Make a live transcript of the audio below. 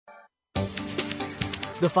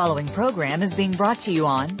The following program is being brought to you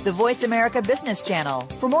on the Voice America Business Channel.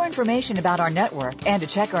 For more information about our network and to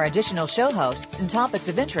check our additional show hosts and topics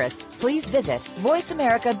of interest, please visit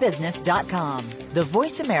voiceamericabusiness.com. The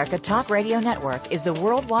Voice America Talk Radio Network is the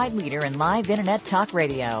worldwide leader in live Internet talk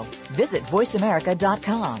radio. Visit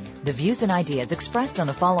voiceamerica.com. The views and ideas expressed on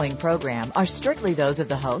the following program are strictly those of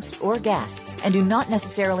the host or guests and do not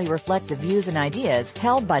necessarily reflect the views and ideas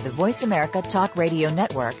held by the Voice America Talk Radio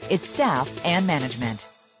Network, its staff, and management.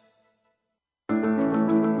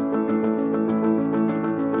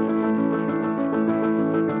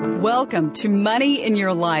 Welcome to Money in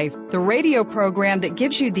Your Life, the radio program that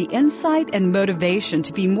gives you the insight and motivation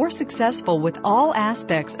to be more successful with all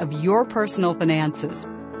aspects of your personal finances.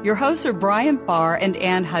 Your hosts are Brian Farr and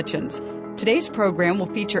Ann Hutchins. Today's program will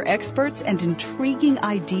feature experts and intriguing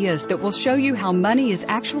ideas that will show you how money is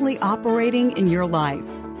actually operating in your life.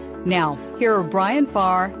 Now, here are Brian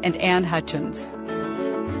Farr and Ann Hutchins.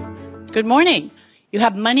 Good morning. You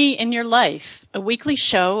have Money in Your Life, a weekly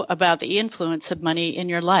show about the influence of money in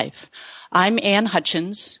your life. I'm Ann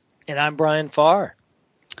Hutchins. And I'm Brian Farr.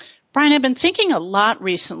 Brian, I've been thinking a lot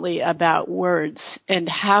recently about words and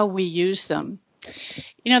how we use them.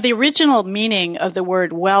 You know, the original meaning of the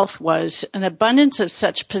word wealth was an abundance of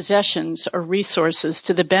such possessions or resources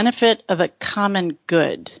to the benefit of a common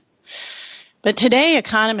good. But today,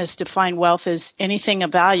 economists define wealth as anything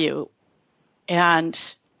of value, and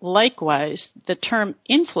likewise, the term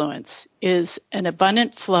influence is an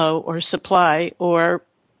abundant flow or supply or,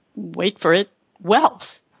 wait for it,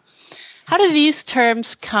 wealth. How do these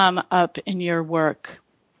terms come up in your work?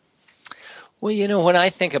 Well, you know, when I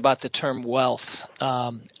think about the term wealth,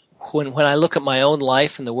 when I look at my own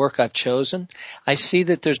life and the work I've chosen, I see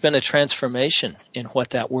that there's been a transformation in what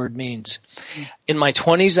that word means. In my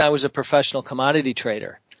 20s, I was a professional commodity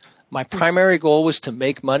trader. My primary goal was to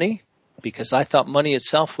make money, because I thought money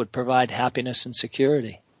itself would provide happiness and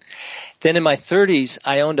security. Then in my 30s,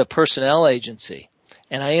 I owned a personnel agency,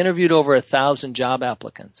 and I interviewed over 1,000 job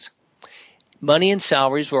applicants. Money and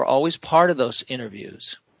salaries were always part of those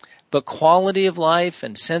interviews, but quality of life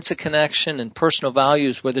and sense of connection and personal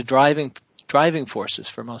values were the driving forces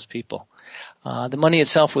for most people. The money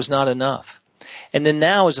itself was not enough. And then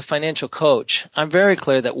now, as a financial coach, I'm very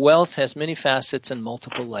clear that wealth has many facets and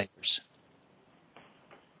multiple layers.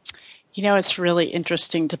 You know, it's really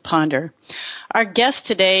interesting to ponder. Our guest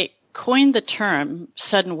today coined the term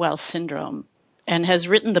sudden wealth syndrome and has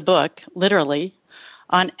written the book, literally,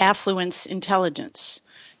 on Affluence Intelligence.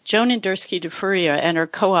 Joan DiFuria and her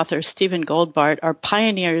co-author Stephen Goldbart are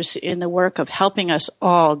pioneers in the work of helping us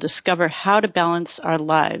all discover how to balance our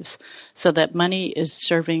lives so that money is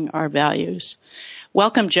serving our values.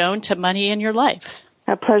 Welcome, Joan, to Money in Your Life.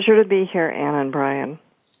 A pleasure to be here, Ann and Brian.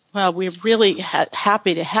 Well, we're really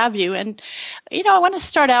happy to have you. And, you know, I want to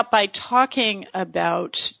start out by talking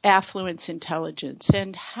about affluence intelligence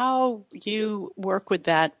and how you work with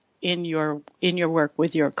that in your work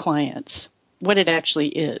with your clients, what it actually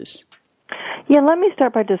is. Yeah, let me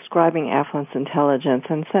start by describing affluence intelligence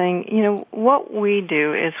and saying, you know, what we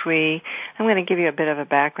do is I'm going to give you a bit of a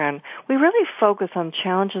background. We really focus on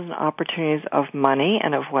challenges and opportunities of money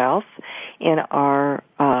and of wealth in our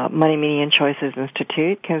Money, Meaning, and Choices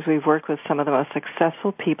Institute, because we've worked with some of the most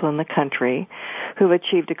successful people in the country who've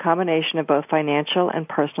achieved a combination of both financial and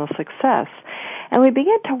personal success. And we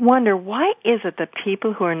begin to wonder, why is it that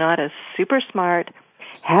people who are not as super smart,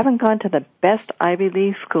 haven't gone to the best Ivy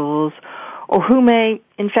League schools, or who may,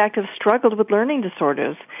 in fact, have struggled with learning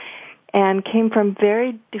disorders and came from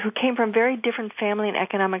very different family and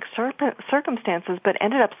economic circumstances, but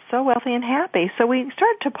ended up so wealthy and happy. So we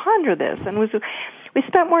started to ponder this, and we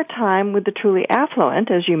spent more time with the truly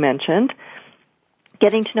affluent, as you mentioned,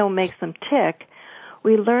 getting to know what makes them tick.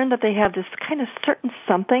 We learned that they have this kind of certain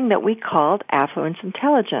something that we called affluence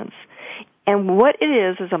intelligence. And what it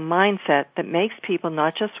is a mindset that makes people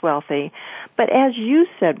not just wealthy, but as you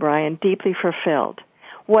said, Brian, deeply fulfilled.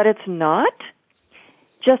 What it's not,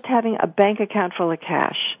 just having a bank account full of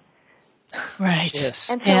cash. Right. Yes.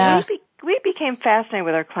 And so we became fascinated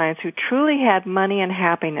with our clients who truly had money and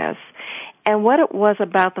happiness and what it was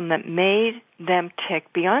about them that made them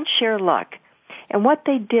tick beyond sheer luck, and what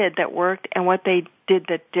they did that worked and what they did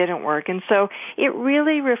that didn't work. And so it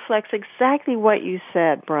really reflects exactly what you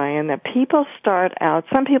said, Brian, that some people start out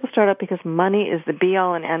because money is the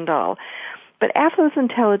be-all and end-all. But affluence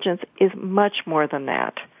intelligence is much more than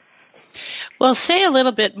that. Well, say a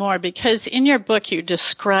little bit more, because in your book you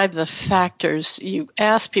describe the factors. You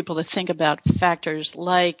ask people to think about factors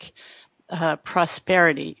like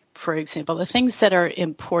prosperity, for example, the things that are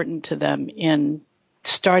important to them in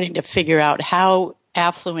starting to figure out how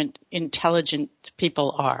affluent, intelligent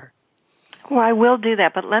people are? Well, I will do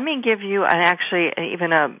that, but let me give you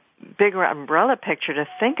even a bigger umbrella picture to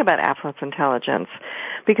think about affluence intelligence,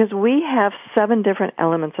 because we have 7 different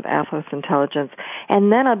elements of affluence intelligence,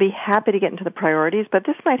 and then I'll be happy to get into the priorities, but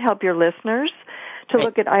this might help your listeners to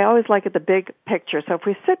look at, I always like at the big picture. So if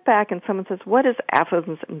we sit back and someone says, what is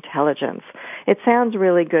affluence intelligence? It sounds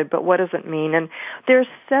really good, but what does it mean? And there's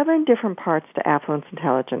 7 different parts to affluence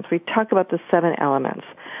intelligence. We talk about the 7 elements.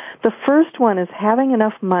 The first one is having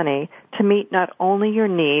enough money to meet not only your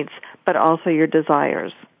needs, but also your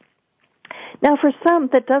desires. Now, for some,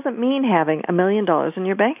 that doesn't mean having $1 million in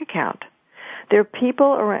your bank account. There are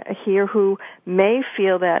people here who may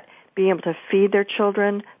feel that being able to feed their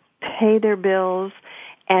children, pay their bills,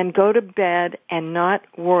 and go to bed and not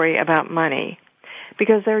worry about money,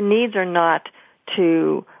 because their needs are not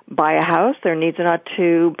to buy a house, their needs are not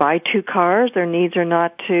to buy 2 cars, their needs are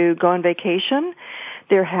not to go on vacation.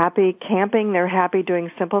 They're happy camping, they're happy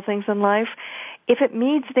doing simple things in life. If it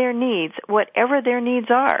meets their needs, whatever their needs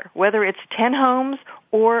are, whether it's 10 homes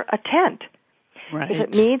or a tent, Right. if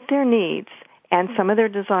it meets their needs and some of their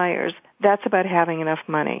desires, that's about having enough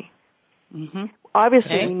money. Mm-hmm.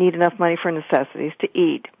 Obviously, we need enough money for necessities, to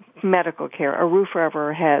eat, medical care, a roof over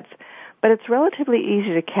our heads. But it's relatively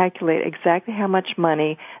easy to calculate exactly how much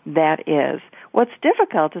money that is. What's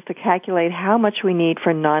difficult is to calculate how much we need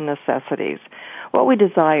for non-necessities, what we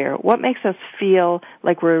desire, what makes us feel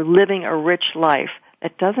like we're living a rich life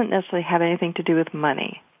that doesn't necessarily have anything to do with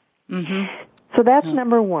money. Mm-hmm. So that's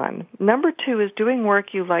number 1. Number 2 is doing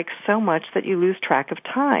work you like so much that you lose track of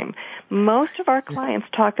time. Most of our clients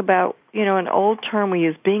talk about, an old term we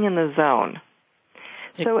use, being in the zone.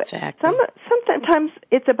 So exactly. sometimes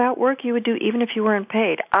it's about work you would do even if you weren't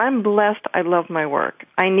paid. I'm blessed. I love my work.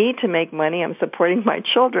 I need to make money. I'm supporting my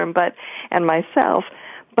children and myself.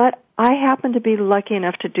 But I happen to be lucky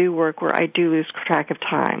enough to do work where I do lose track of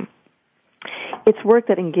time. It's work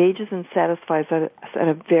that engages and satisfies us at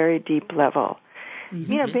a very deep level.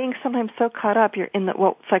 Mm-hmm. Being sometimes so caught up, you're in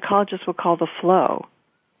what psychologists would call the flow.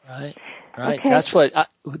 Right. Okay. That's what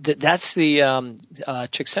that's the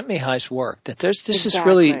Csikszentmihalyi's work. That this Exactly. has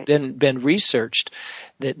really been researched.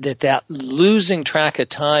 That losing track of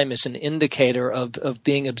time is an indicator of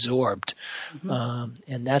being absorbed,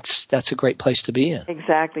 and that's a great place to be in.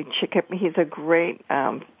 Exactly. He's a great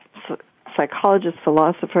psychologist,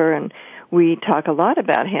 philosopher, and we talk a lot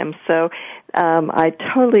about him. So I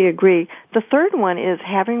totally agree. The third one is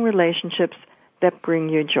having relationships that bring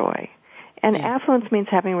you joy. And affluence means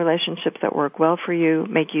having relationships that work well for you,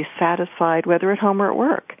 make you satisfied, whether at home or at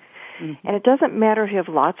work. Mm-hmm. And it doesn't matter if you have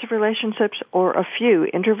lots of relationships or a few.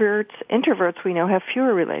 Introverts we know have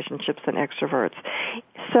fewer relationships than extroverts.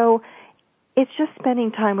 So it's just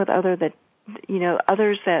spending time with others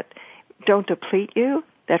that don't deplete you,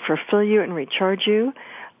 that fulfill you and recharge you.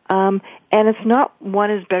 And it's not one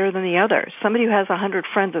is better than the other. Somebody who has 100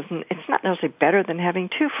 friends, it's not necessarily better than having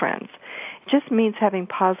 2 friends. It just means having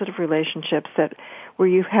positive relationships where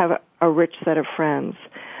you have a rich set of friends.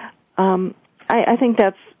 I think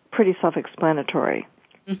that's pretty self-explanatory.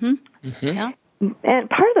 Mm-hmm. Mm-hmm. Yeah. And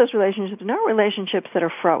part of those relationships are not relationships that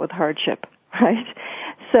are fraught with hardship, right?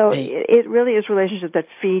 So it really is relationships that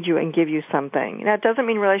feed you and give you something. Now, it doesn't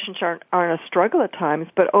mean relationships aren't a struggle at times,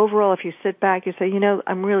 but overall, if you sit back, you say,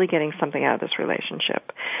 I'm really getting something out of this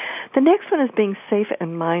relationship. The next one is being safe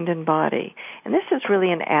in mind and body. And this is really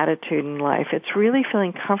an attitude in life. It's really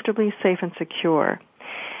feeling comfortably safe and secure,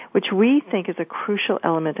 which we think is a crucial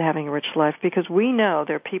element to having a rich life, because we know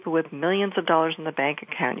there are people with millions of dollars in the bank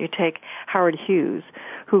account. You take Howard Hughes,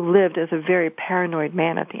 who lived as a very paranoid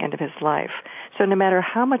man at the end of his life. So no matter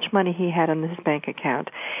how much money he had in his bank account,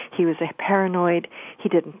 he was paranoid. He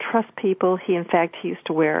didn't trust people. He used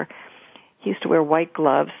to wear white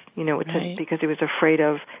gloves, because he was afraid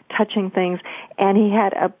of touching things. And he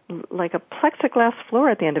had a plexiglass floor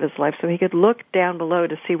at the end of his life, so he could look down below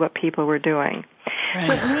to see what people were doing. Right.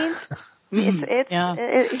 So it means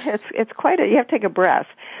it's quite you have to take a breath.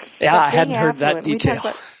 Yeah, I hadn't heard that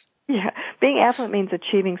detail. Being affluent means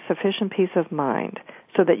achieving sufficient peace of mind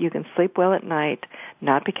so that you can sleep well at night,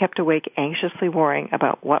 not be kept awake anxiously worrying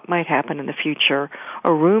about what might happen in the future,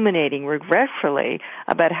 or ruminating regretfully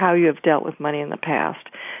about how you have dealt with money in the past.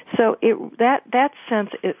 So that sense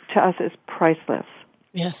to us is priceless.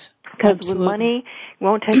 Yes. Because money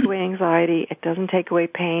won't take away anxiety, it doesn't take away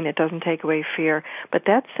pain, it doesn't take away fear, but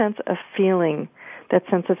that sense of feeling, that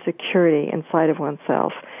sense of security inside of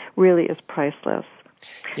oneself really is priceless.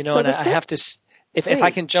 And I have to... If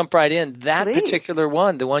I can jump right in, that particular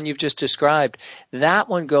one, the one you've just described, that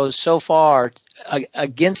one goes so far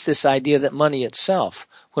against this idea that money itself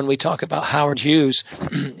when we talk about Howard Hughes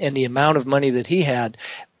and the amount of money that he had,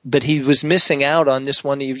 but he was missing out on this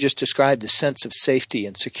one that you've just described, the sense of safety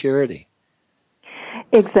and security.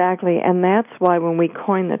 Exactly, and that's why when we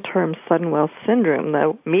coined the term sudden wealth syndrome,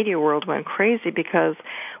 the media world went crazy, because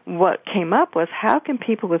what came up was, how can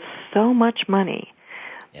people with so much money,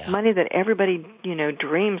 money that everybody,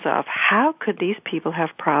 dreams of, how could these people have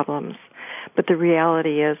problems? But the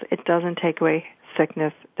reality is, it doesn't take away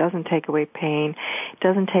sickness, doesn't take away pain, it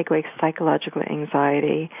doesn't take away psychological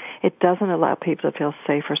anxiety, it doesn't allow people to feel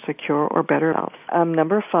safe or secure or better health.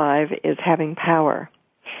 Number 5 is having power.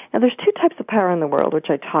 Now, there's 2 types of power in the world, which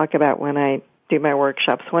I talk about when I do my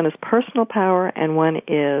workshops. One is personal power, and one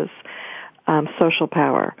is social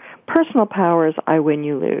power. Personal power is I win,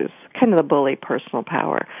 you lose, kind of the bully personal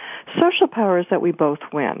power. Social power is that we both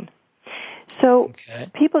win. So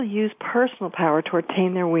people use personal power to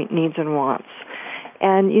attain their needs and wants.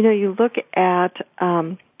 And, you look at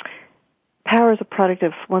power as a product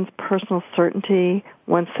of one's personal certainty,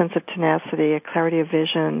 one's sense of tenacity, a clarity of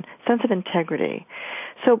vision, sense of integrity.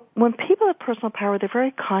 So when people have personal power, they're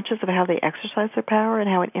very conscious of how they exercise their power and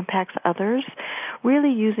how it impacts others,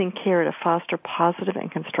 really using care to foster positive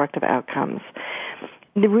and constructive outcomes.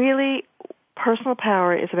 Really, personal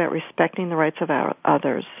power is about respecting the rights of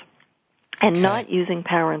others and not using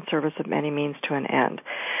power in service of any means to an end.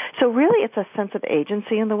 So really, it's a sense of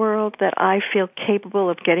agency in the world, that I feel capable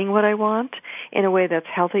of getting what I want in a way that's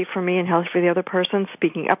healthy for me and healthy for the other person,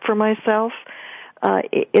 speaking up for myself.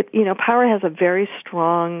 Power has a very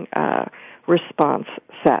strong response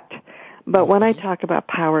set. But when I talk about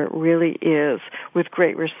power, it really is with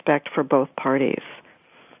great respect for both parties.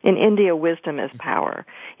 In India, wisdom is power.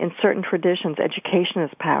 In certain traditions, education is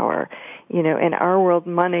power. In our world,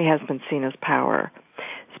 money has been seen as power.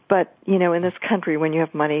 But, in this country, when you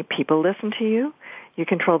have money, people listen to you. You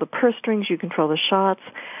control the purse strings. You control the shots.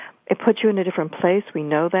 It puts you in a different place. We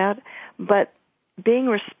know that. But being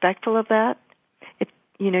respectful of that,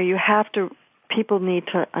 people need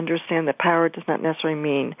to understand that power does not necessarily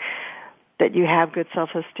mean that you have good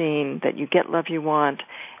self-esteem, that you get love you want.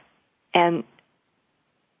 And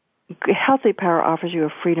healthy power offers you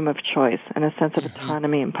a freedom of choice and a sense of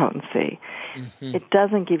autonomy and potency. It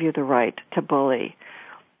doesn't give you the right to bully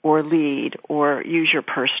or lead or use your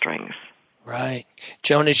purse strings. Right.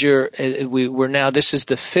 Joan, this is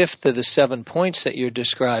the 5th of the 7 points that you're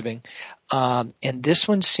describing, and this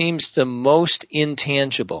one seems the most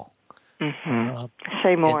intangible.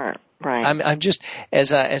 Say more. Right. I'm just,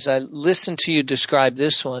 as I listen to you describe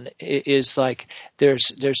this one, it is like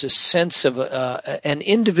there's a sense of an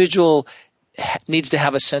individual needs to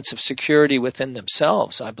have a sense of security within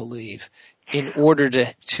themselves, I believe, in order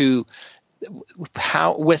to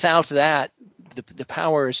without that, the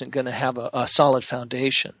power isn't going to have a solid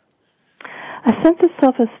foundation. A sense of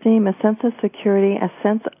self-esteem, a sense of security, a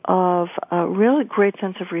sense of a really great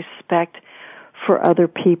sense of respect for other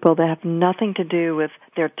people that have nothing to do with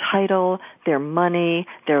their title, their money,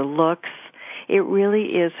 their looks. It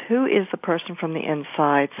really is, who is the person from the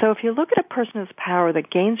inside? So if you look at a person who's power that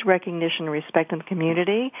gains recognition and respect in the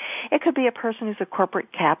community, it could be a person who's a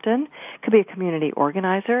corporate captain, it could be a community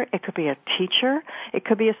organizer, it could be a teacher, it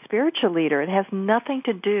could be a spiritual leader. It has nothing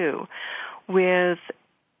to do with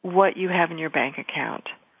what you have in your bank account.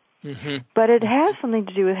 But it has something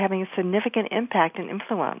to do with having a significant impact and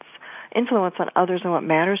influence on others and what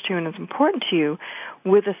matters to you and is important to you,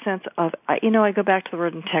 with a sense of, I go back to the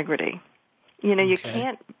word integrity. You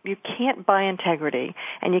can't buy integrity,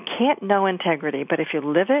 and you can't know integrity, but if you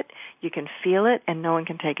live it, you can feel it, and no one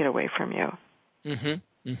can take it away from you.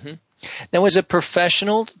 Now, as a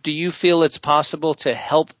professional, do you feel it's possible to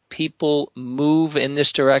help people move in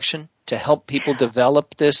this direction, to help people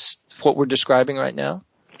develop this, what we're describing right now?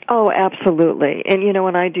 Oh, absolutely. And,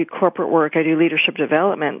 when I do corporate work, I do leadership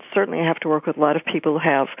development, certainly I have to work with a lot of people who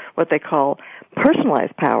have what they call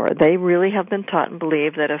personalized power. They really have been taught and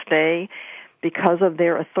believe that if they, because of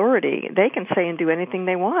their authority, they can say and do anything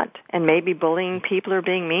they want. And maybe bullying people or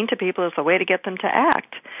being mean to people is a way to get them to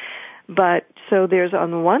act. But so there's,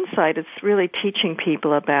 on the one side, it's really teaching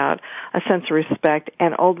people about a sense of respect,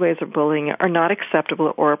 and old ways of bullying are not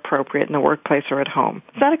acceptable or appropriate in the workplace or at home.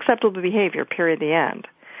 It's not acceptable behavior, period, the end.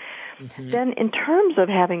 Then in terms of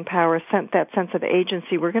having power, that sense of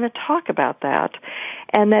agency, we're going to talk about that.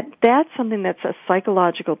 And that's something that's a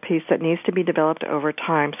psychological piece that needs to be developed over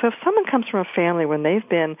time. So if someone comes from a family when they've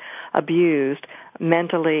been abused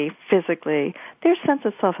mentally, physically, their sense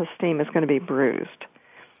of self-esteem is going to be bruised.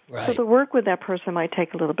 Right. So the work with that person might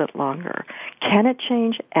take a little bit longer. Can it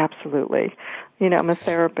change? Absolutely. You know, I'm a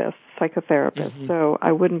therapist, psychotherapist, so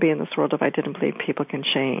I wouldn't be in this world if I didn't believe people can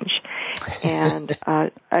change. And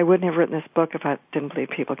I wouldn't have written this book if I didn't believe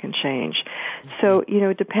people can change. So, you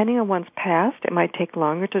know, depending on one's past, it might take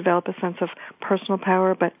longer to develop a sense of personal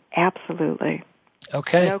power, but absolutely.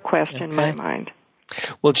 Okay. No question in my mind.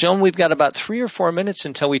 Well, Joan, we've got about 3 or 4 minutes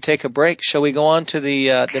until we take a break. Shall we go on to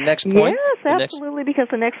the next point? Yes, absolutely, because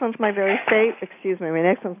the next one's my very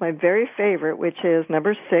favorite, which is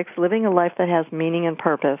number 6, living a life that has meaning and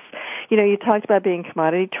purpose. You know, you talked about being a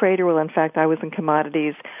commodity trader. Well, in fact, I was in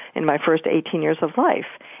commodities in my first 18 years of life,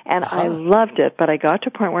 and I loved it, but I got to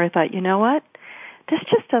a point where I thought, you know what? This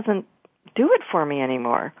just doesn't do it for me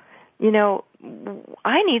anymore. You know,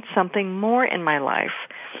 I need something more in my life.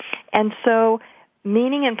 And so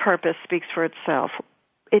meaning and purpose speaks for itself.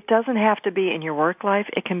 It doesn't have to be in your work life.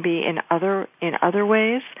 It can be in other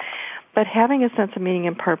ways. But having a sense of meaning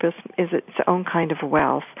and purpose is its own kind of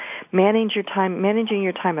wealth. Managing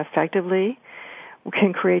your time effectively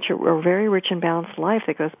can create a very rich and balanced life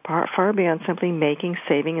that goes far beyond simply making,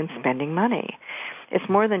 saving, and spending money. It's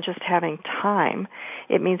more than just having time.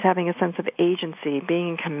 It means having a sense of agency, being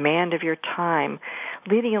in command of your time,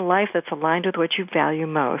 leading a life that's aligned with what you value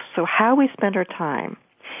most. So how we spend our time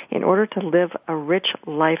in order to live a rich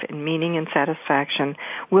life in meaning and satisfaction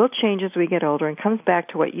will change as we get older, and comes back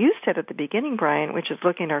to what you said at the beginning, Brian, which is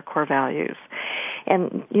looking at our core values.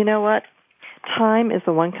 And you know what? Time is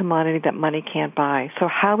the one commodity that money can't buy. So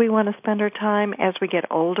how we want to spend our time as we get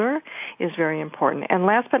older is very important. And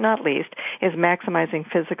last but not least is maximizing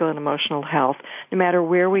physical and emotional health, no matter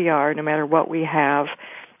where we are, no matter what we have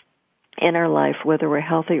in our life, whether we're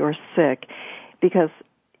healthy or sick, because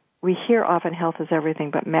we hear often health is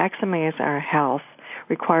everything, but maximizing our health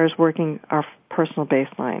requires working our personal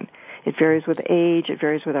baseline. It varies with age, it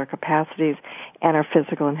varies with our capacities, and our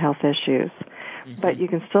physical and health issues. But you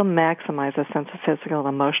can still maximize a sense of physical and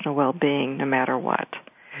emotional well-being no matter what.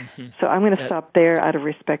 So I'm going to stop there out of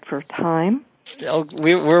respect for time. Oh,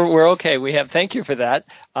 we're okay. Thank you for that.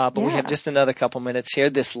 But we have just another couple minutes here.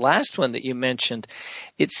 This last one that you mentioned,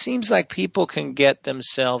 it seems like people can get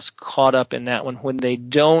themselves caught up in that one when they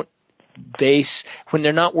when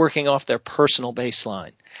they're not working off their personal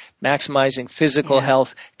baseline, maximizing physical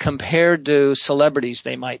health compared to celebrities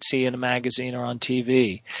they might see in a magazine or on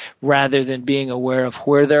TV, rather than being aware of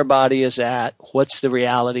where their body is at, what's the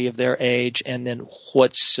reality of their age, and then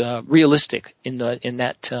what's realistic in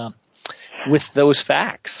that with those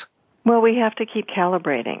facts. Well, we have to keep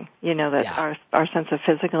calibrating, that our sense of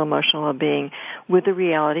physical, emotional well-being with the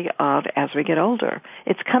reality of as we get older.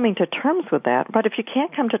 It's coming to terms with that, but if you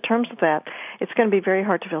can't come to terms with that, it's going to be very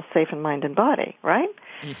hard to feel safe in mind and body, right?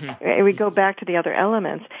 We go back to the other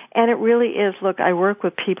elements, and it really is, look, I work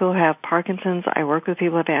with people who have Parkinson's, I work with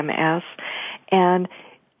people who have MS, and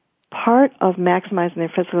part of maximizing their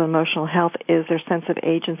physical and emotional health is their sense of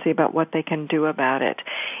agency about what they can do about it.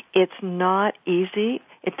 It's not easy.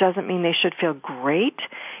 It doesn't mean they should feel great.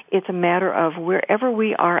 It's a matter of wherever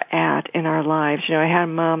we are at in our lives. I had a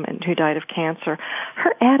mom who died of cancer.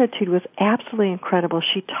 Her attitude was absolutely incredible.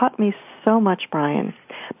 She taught me so much, Brian,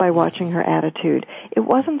 by watching her attitude. It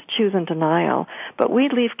wasn't that she was in denial, but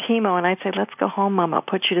we'd leave chemo and I'd say, let's go home, Mom, I'll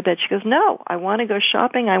put you to bed. She goes, no, I want to go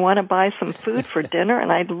shopping. I want to buy some food for dinner.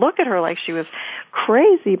 And I'd look at her like she was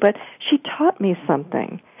crazy, but she taught me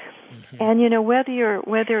something. And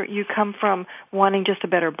whether you come from wanting just a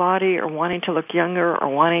better body or wanting to look younger or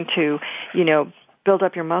wanting to, build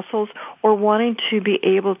up your muscles or wanting to be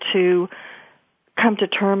able to come to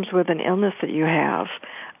terms with an illness that you have,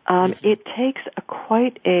 it takes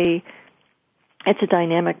it's a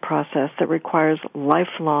dynamic process that requires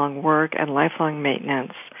lifelong work and lifelong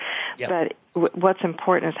maintenance. Yep. But what's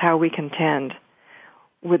important is how we contend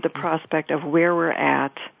with the prospect of where we're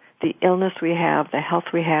at, the illness we have, the health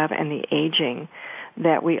we have, and the aging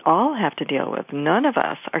that we all have to deal with. None of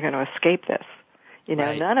us are going to escape this.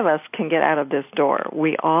 Right. None of us can get out of this door.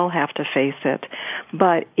 We all have to face it.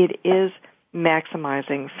 But it is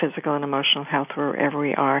maximizing physical and emotional health wherever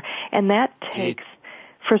we are. And that takes,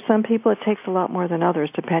 for some people, it takes a lot more than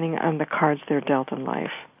others, depending on the cards they're dealt in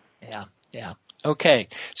life. Yeah. Okay,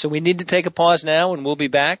 so we need to take a pause now, and we'll be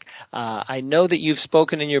back. I know that you've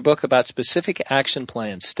spoken in your book about specific action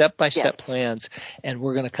plans, step-by-step plans, and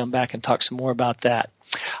we're going to come back and talk some more about that.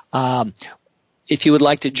 If you would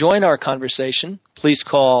like to join our conversation, please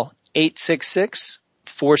call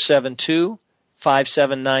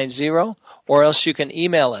 866-472-5790, or else you can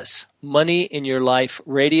email us,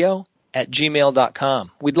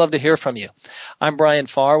 moneyinyourliferadio@gmail.com. We'd love to hear from you. I'm Brian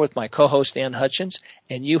Farr with my co-host Ann Hutchins,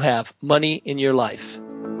 and you have Money in Your Life.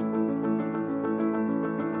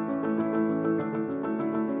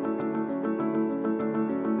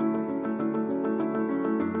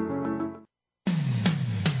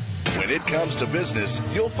 comes to business,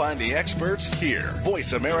 you'll find the experts here.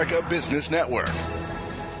 Voice America Business Network.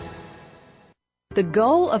 The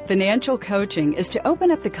goal of financial coaching is to open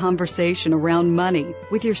up the conversation around money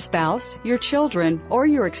with your spouse, your children, or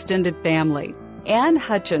your extended family. Ann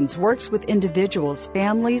Hutchins works with individuals,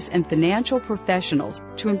 families, and financial professionals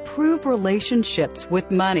to improve relationships with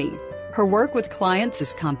money. Her work with clients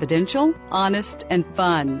is confidential, honest, and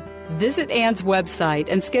fun. Visit Ann's website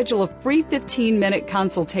and schedule a free 15-minute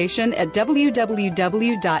consultation at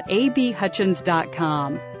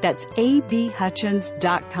www.abhutchins.com. That's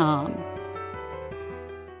abhutchins.com.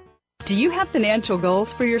 Do you have financial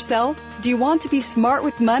goals for yourself? Do you want to be smart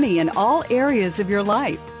with money in all areas of your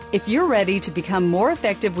life? If you're ready to become more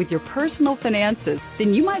effective with your personal finances,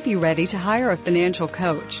 then you might be ready to hire a financial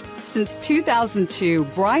coach. Since 2002,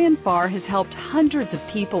 Brian Farr has helped hundreds of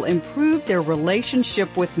people improve their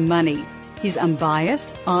relationship with money. He's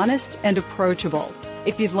unbiased, honest, and approachable.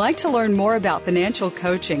 If you'd like to learn more about financial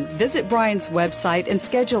coaching, visit Brian's website and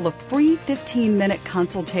schedule a free 15-minute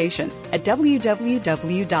consultation at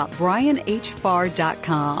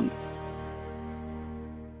www.brianhfarr.com.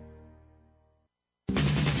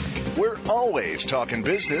 We're always talking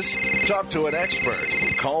business. Talk to an expert.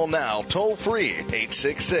 Call now toll free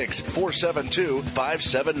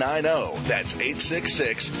 866-472-5790. That's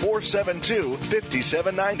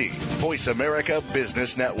 866-472-5790. Voice America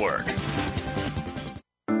Business Network.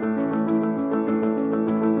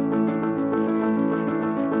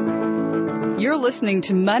 You're listening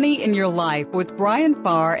to Money in Your Life with Brian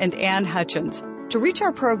Farr and Ann Hutchins. To reach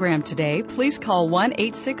our program today, please call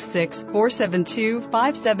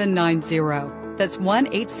 1-866-472-5790. That's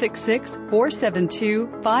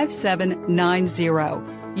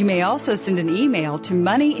 1-866-472-5790. You may also send an email to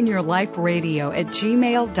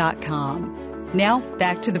moneyinyourliferadio@gmail.com. Now,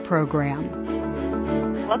 back to the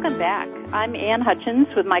program. Welcome back. I'm Ann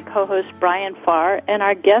Hutchins with my co-host Brian Farr, and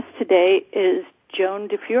our guest today is Joan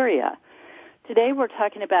DiFuria. Today we're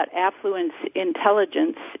talking about Affluence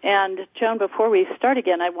Intelligence. And, Joan, before we start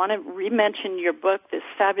again, I want to re-mention your book, this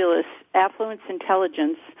fabulous Affluence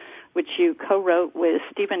Intelligence, which you co-wrote with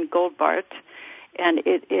Stephen Goldbart. And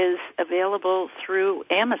it is available through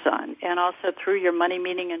Amazon and also through your Money,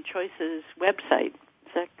 Meaning, and Choices website.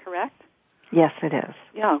 Is that correct? Yes, it is.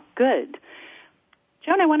 Yeah, good.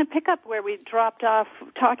 Joan, I want to pick up where we dropped off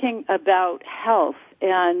talking about health.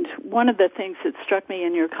 And one of the things that struck me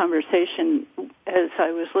in your conversation as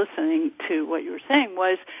I was listening to what you were saying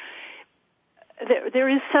was there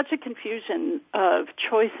is such a confusion of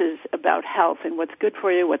choices about health and what's good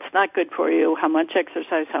for you, what's not good for you, how much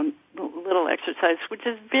exercise, how little exercise, which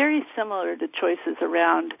is very similar to choices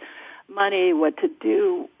around money, what to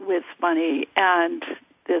do with money, and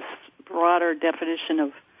this broader definition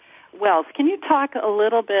of wealth. Can you talk a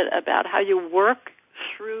little bit about how you work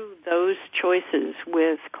through those choices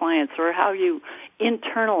with clients, or how you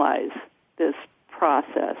internalize this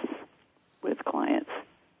process with clients?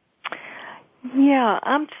 Yeah,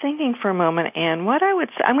 I'm thinking for a moment, Ann. What I would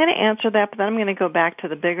say, I'm going to answer that, but then I'm going to go back to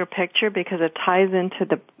the bigger picture because it ties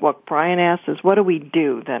into what Brian asked is, what do we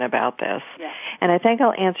do then about this? Yeah. And I think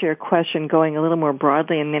I'll answer your question going a little more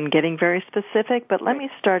broadly and then getting very specific, but let me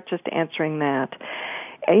start just answering that.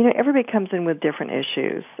 You know, everybody comes in with different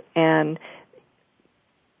issues, and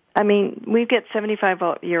I mean, we get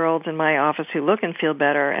 75-year-olds in my office who look and feel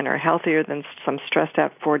better and are healthier than some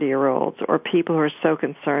stressed-out 40-year-olds, or people who are so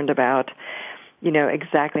concerned about, you know,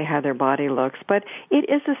 exactly how their body looks. But it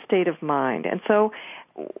is a state of mind. And so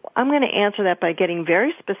I'm going to answer that by getting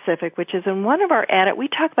very specific, which is in one of our we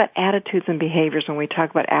talk about attitudes and behaviors when we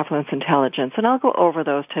talk about affluence intelligence, and I'll go over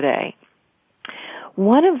those today.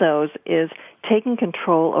 One of those is taking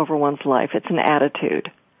control over one's life. It's an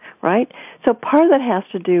attitude, right? So part of that has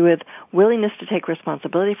to do with willingness to take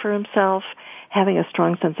responsibility for himself, having a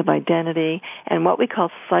strong sense of identity, and what we call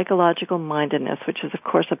psychological mindedness, which is, of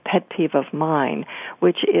course, a pet peeve of mine,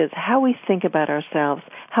 which is how we think about ourselves,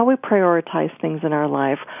 how we prioritize things in our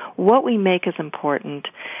life, what we make as important.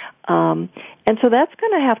 And so that's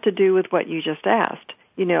going to have to do with what you just asked.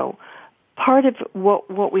 You know, part of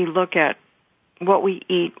what we look at, what we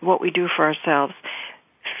eat, what we do for ourselves,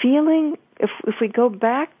 feeling, if we go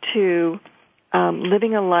back to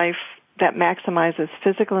living a life that maximizes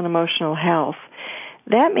physical and emotional health,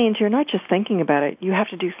 that means you're not just thinking about it, you have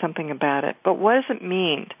to do something about it. But what does it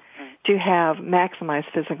mean to have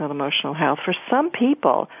maximized physical and emotional health? For some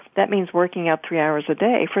people, that means working out 3 hours a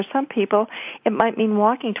day. For some people, it might mean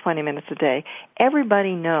walking 20 minutes a day.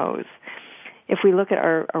 Everybody knows, if we look at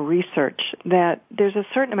our research, that there's a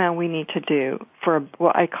certain amount we need to do for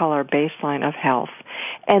what I call our baseline of health.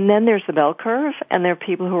 And then there's the bell curve, and there are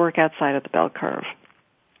people who work outside of the bell curve.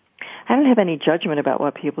 I don't have any judgment about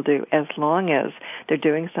what people do as long as they're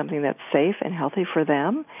doing something that's safe and healthy for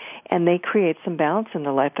them, and they create some balance in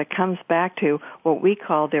their life that comes back to what we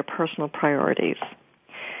call their personal priorities.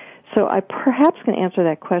 So I perhaps can answer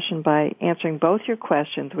that question by answering both your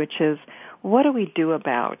questions, which is, what do we do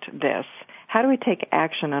about this? How do we take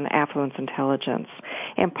action on affluence intelligence?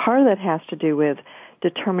 And part of that has to do with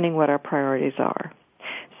determining what our priorities are.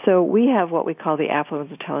 So we have what we call the Affluence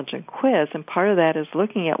Intelligence Quiz, and part of that is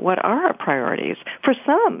looking at what are our priorities. For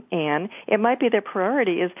some, Anne, it might be their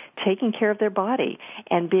priority is taking care of their body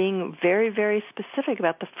and being very, very specific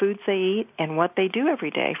about the foods they eat and what they do every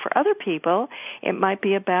day. For other people, it might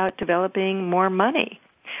be about developing more money.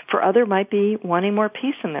 For others, it might be wanting more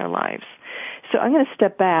peace in their lives. So I'm going to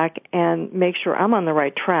step back and make sure I'm on the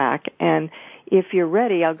right track, and if you're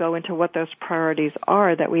ready, I'll go into what those priorities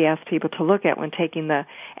are that we ask people to look at when taking the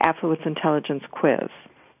Affluence Intelligence Quiz.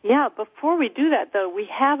 Yeah, before we do that, though, we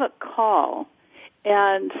have a call,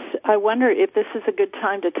 and I wonder if this is a good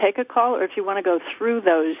time to take a call or if you want to go through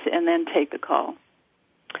those and then take the call.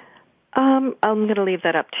 I'm going to leave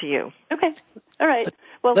that up to you. Okay. All right.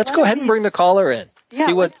 Well, let's go ahead and bring the caller in. Yeah,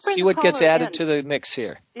 see what gets added to the mix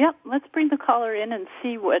here. Yep, let's bring the caller in and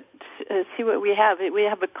see what we have. We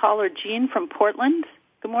have a caller, Jean from Portland.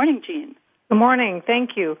 Good morning, Jean. Good morning.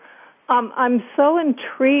 Thank you. I'm so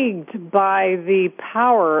intrigued by the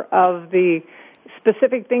power of the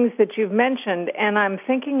specific things that you've mentioned, and I'm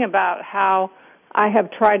thinking about how I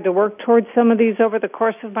have tried to work towards some of these over the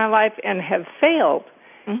course of my life and have failed.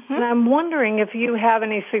 Mm-hmm. And I'm wondering if you have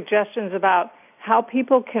any suggestions about how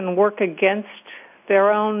people can work against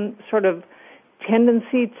their own sort of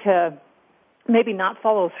tendency to maybe not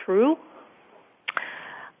follow through.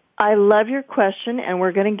 I love your question, and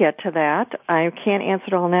we're going to get to that. I can't answer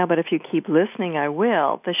it all now, but if you keep listening, I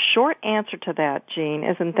will. The short answer to that, Jean,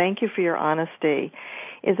 is, and thank you for your honesty,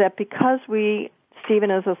 is that because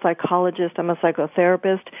Stephen is a psychologist, I'm a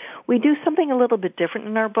psychotherapist, we do something a little bit different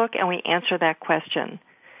in our book, and we answer that question,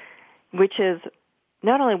 which is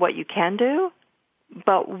not only what you can do,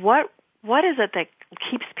 but what is it that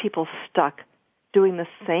keeps people stuck doing the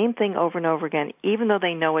same thing over and over again, even though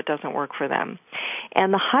they know it doesn't work for them.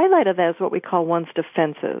 And the highlight of that is what we call one's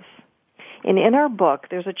defenses. And in our book,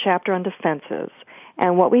 there's a chapter on defenses.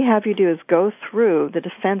 And what we have you do is go through the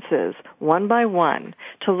defenses one by one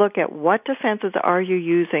to look at what defenses are you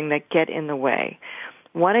using that get in the way.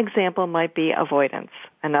 One example might be avoidance.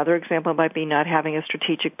 Another example might be not having a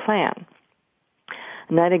strategic plan.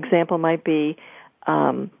 Another example might be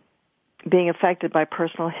being affected by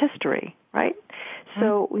personal history, right?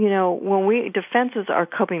 So, when defenses are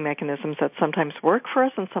coping mechanisms that sometimes work for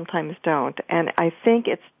us and sometimes don't. And I think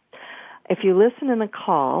if you listen in the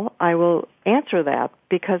call, I will answer that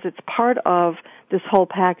because it's part of this whole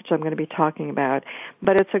package I'm going to be talking about.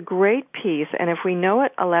 But it's a great piece, and if we know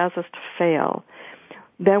it allows us to fail,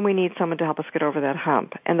 then we need someone to help us get over that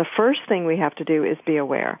hump. And the first thing we have to do is be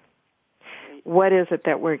aware. What is it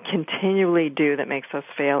that we continually do that makes us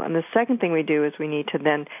fail? And the second thing we do is we need to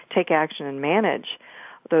then take action and manage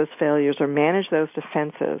those failures or manage those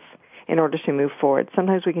defenses in order to move forward.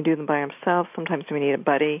 Sometimes we can do them by ourselves. Sometimes we need a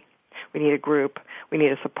buddy. We need a group. We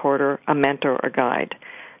need a supporter, a mentor, or guide.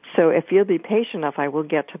 So if you'll be patient enough, I will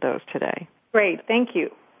get to those today. Great. Thank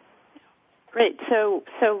you. Great. So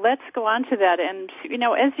let's go on to that. And,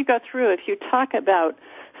 as you go through, if you talk about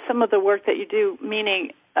some of the work that you do,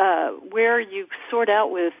 meaning where you sort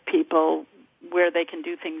out with people where they can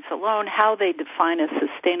do things alone, how they define a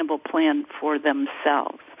sustainable plan for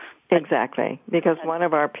themselves. Exactly. Because one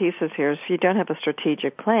of our pieces here is if you don't have a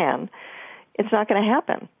strategic plan, it's not going to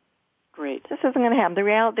happen. Great. This isn't going to happen.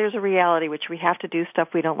 There's a reality which we have to do stuff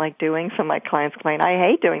we don't like doing. Some of my clients complain, I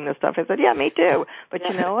hate doing this stuff. I said, yeah, me too. But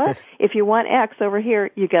you know what? If you want X over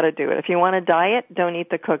here, you got to do it. If you want a diet, don't eat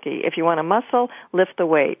the cookie. If you want a muscle, lift the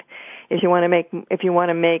weight. If you want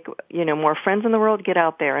to make more friends in the world, get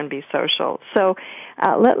out there and be social. So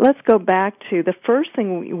let's go back to the first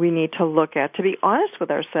thing we need to look at, to be honest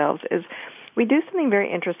with ourselves, is we do something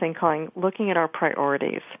very interesting calling looking at our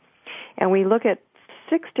priorities. And we look at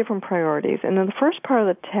 6 different priorities. And in the first part of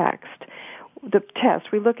the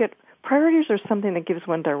test, we look at priorities are something that gives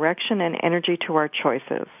one direction and energy to our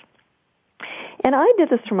choices. And I did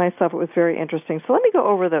this for myself. It was very interesting. So let me go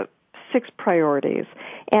over the 6 priorities.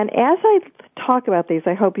 And as I talk about these,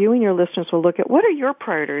 I hope you and your listeners will look at what are your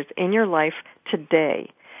priorities in your life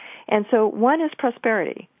today. And so one is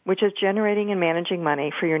prosperity, which is generating and managing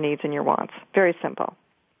money for your needs and your wants. Very simple.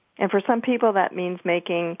 And for some people, that means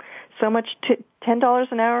making so much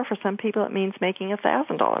 $10 an hour. For some people, it means making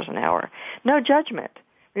 $1,000 an hour. No judgment.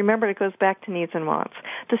 Remember, it goes back to needs and wants.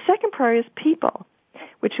 The second priority is people,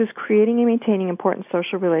 which is creating and maintaining important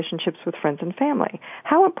social relationships with friends and family.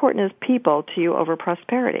 How important is people to you over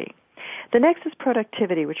prosperity? The next is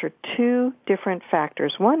productivity, which are two different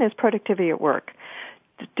factors. One is productivity at work,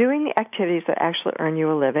 doing the activities that actually earn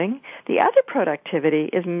you a living. The other productivity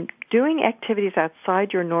is doing activities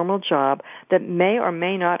outside your normal job that may or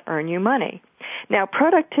may not earn you money. Now,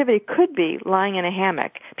 productivity could be lying in a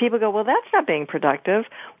hammock. People go, well, that's not being productive.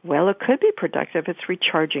 Well, it could be productive. It's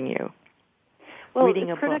recharging you. Well,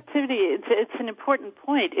 Reading a productivity, book. it's an important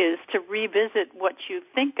point, is to revisit what you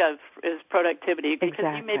think of as productivity, because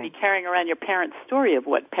exactly. you may be carrying around your parents' story of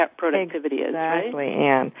what productivity is, right? Exactly,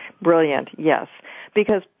 Anne. Brilliant, yes.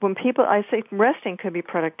 Because when people, I say resting could be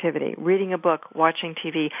productivity, reading a book, watching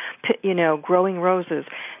TV, growing roses,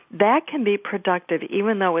 that can be productive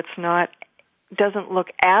even though it's not, doesn't look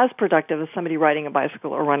as productive as somebody riding a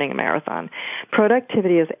bicycle or running a marathon.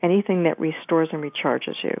 Productivity is anything that restores and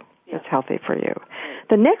recharges you. It's healthy for you.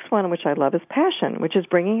 The next one, which I love, is passion, which is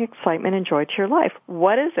bringing excitement and joy to your life.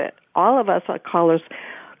 What is it? All of us callers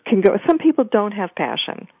can go. Some people don't have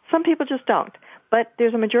passion. Some people just don't. But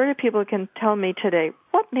there's a majority of people who can tell me today,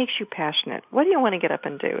 what makes you passionate? What do you want to get up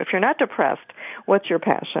and do? If you're not depressed, what's your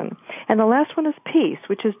passion? And the last one is peace,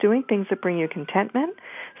 which is doing things that bring you contentment,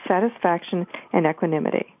 satisfaction, and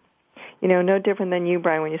equanimity. No different than you,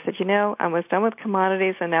 Brian, when you said, I was done with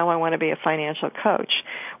commodities and now I want to be a financial coach.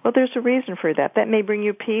 Well, there's a reason for that. That may bring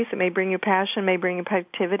you peace, it may bring you passion, may bring you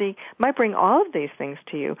productivity, might bring all of these things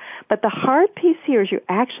to you. But the hard piece here is you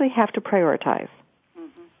actually have to prioritize.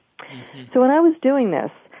 Mm-hmm. So when I was doing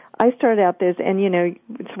this, I started out this, and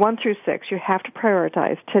it's 1 through 6. You have to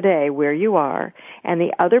prioritize today where you are, and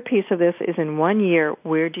the other piece of this is in 1 year,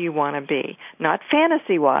 where do you want to be? Not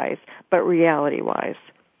fantasy-wise, but reality-wise.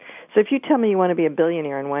 So if you tell me you want to be a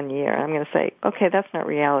billionaire in 1 year, I'm going to say, okay, that's not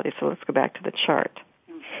reality, so let's go back to the chart.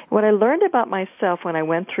 What I learned about myself when I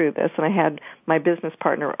went through this, and I had my business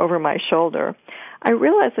partner over my shoulder, I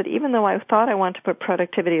realized that even though I thought I wanted to put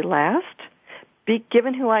productivity last,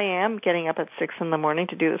 given who I am, getting up at 6 in the morning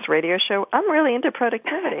to do this radio show, I'm really into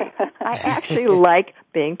productivity. I actually like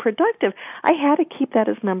being productive. I had to keep that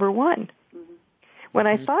as number one. When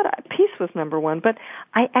I thought peace was number one, but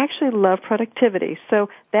I actually love productivity, so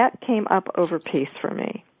that came up over peace for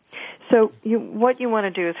me. So what you want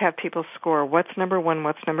to do is have people score what's number one,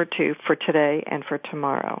 what's number two for today and for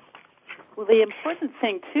tomorrow. Well, the important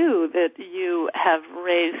thing, too, that you have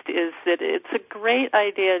raised is that it's a great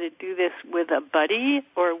idea to do this with a buddy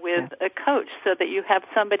or with a coach so that you have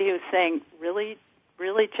somebody who's saying, really,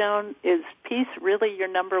 Joan, is peace really your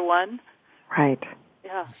number one? Right.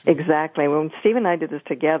 Yeah. Exactly. When Steve and I did this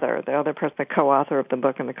together, the other person, the co-author of the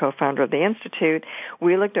book and the co-founder of the Institute,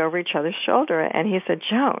 we looked over each other's shoulder, and he said,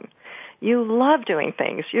 Joan, you love doing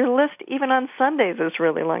things. Your list, even on Sundays, is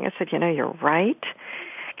really long. I said, you're right.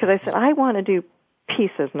 Because I said, I want to do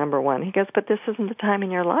peace as number one. He goes, but this isn't the time in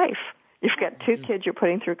your life. You've got 2 kids you're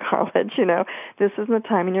putting through college, This isn't the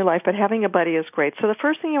time in your life, but having a buddy is great. So the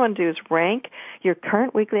first thing you want to do is rank your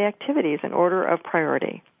current weekly activities in order of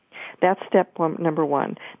priority. That's step number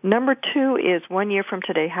one. Number 2 is 1 year from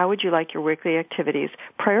today, how would you like your weekly activities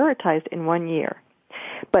prioritized in 1 year?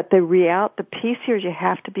 But the piece here is you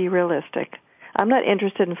have to be realistic. I'm not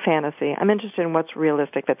interested in fantasy. I'm interested in what's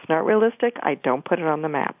realistic. If it's not realistic, I don't put it on the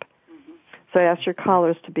map. Mm-hmm. So I ask your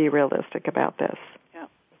callers to be realistic about this. Yeah.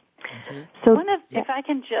 Mm-hmm. So, if I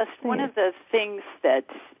can just, one of the things that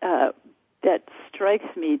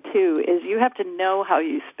strikes me, too, is you have to know how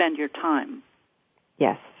you spend your time.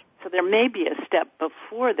 Yes. So there may be a step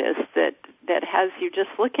before this that has you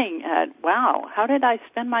just looking at, wow, how did I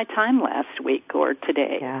spend my time last week or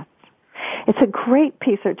today? Yeah. It's a great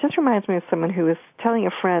piece. It just reminds me of someone who was telling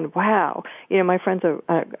a friend, wow, my friend's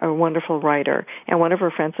a wonderful writer. And one of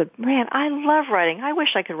her friends said, man, I love writing. I wish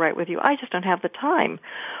I could write with you. I just don't have the time.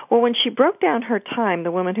 Well, when she broke down her time,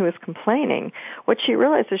 the woman who was complaining, what she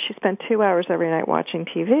realized is she spent 2 hours every night watching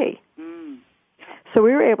TV. So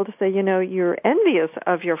we were able to say, you're envious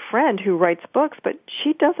of your friend who writes books, but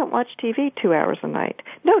she doesn't watch TV 2 hours a night.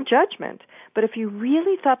 No judgment. But if you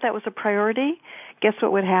really thought that was a priority, guess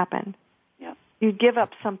what would happen? Yeah. You'd give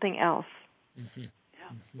up something else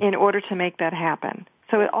in order to make that happen.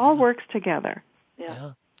 So it all works together.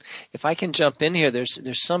 Yeah. If I can jump in here, there's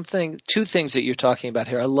 2 things that you're talking about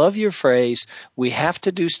here. I love your phrase, we have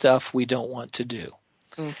to do stuff we don't want to do.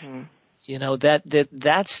 Mm-hmm.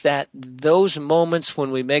 Those moments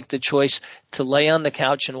when we make the choice to lay on the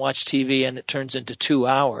couch and watch TV and it turns into 2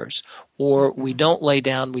 hours, or we don't lay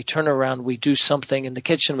down, we turn around, we do something in the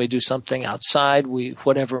kitchen, we do something outside,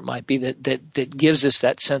 whatever it might be that gives us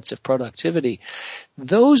that sense of productivity.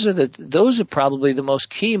 Those are probably the most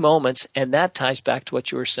key moments, and that ties back to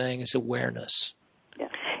what you were saying is awareness.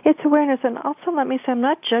 It's awareness, and also let me say I'm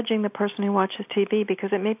not judging the person who watches TV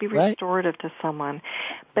because it may be restorative to someone,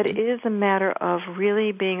 but it is a matter of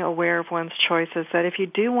really being aware of one's choices, that if you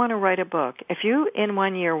do want to write a book, if you in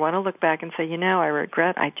 1 year want to look back and say, I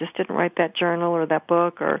regret I just didn't write that journal or that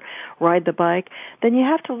book or ride the bike, then you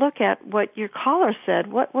have to look at what your caller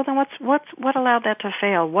said. What allowed that to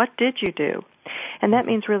fail? What did you do? And that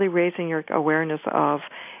means really raising your awareness of,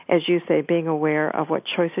 as you say, being aware of what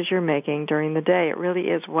choices you're making during the day. It really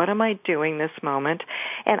is, what am I doing this moment?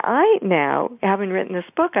 And I now, having written this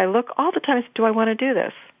book, I look all the time and say, do I want to do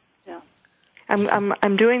this? Yeah.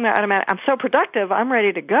 I'm doing that automatic. I'm so productive, I'm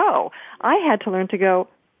ready to go. I had to learn to go,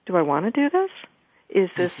 do I want to do this?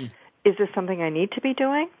 Is this something I need to be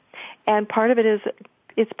doing? And part of it is,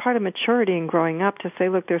 it's part of maturity and growing up to say,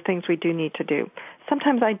 look, there are things we do need to do.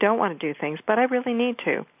 Sometimes I don't want to do things, but I really need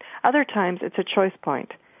to. Other times it's a choice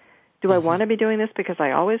point. Do I want to be doing this because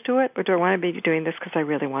I always do it, or do I want to be doing this because I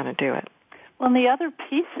really want to do it? Well, and the other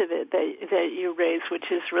piece of it that you raised,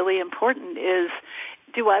 which is really important, is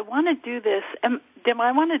do I want to do this? Do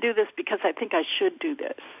I want to do this because I think I should do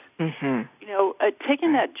this? Mm-hmm.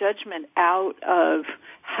 Taking that judgment out of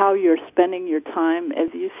how you're spending your time, as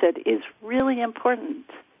you said, is really important.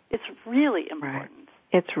 It's really important. Right.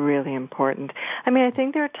 It's really important. I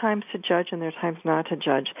think there are times to judge and there are times not to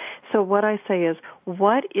judge. So what I say is,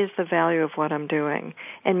 what is the value of what I'm doing?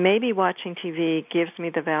 And maybe watching TV gives me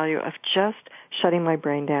the value of just shutting my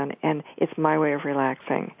brain down, and it's my way of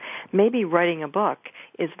relaxing. Maybe writing a book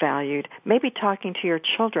is valued. Maybe talking to your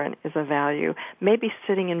children is a value. Maybe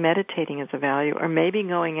sitting and meditating is a value. Or maybe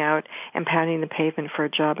going out and pounding the pavement for a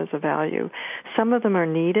job is a value. Some of them are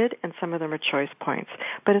needed and some of them are choice points.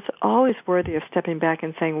 But it's always worthy of stepping back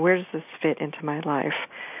and saying, where does this fit into my life?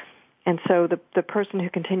 And so the person who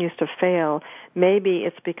continues to fail, maybe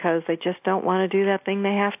it's because they just don't want to do that thing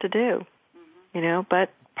they have to do. But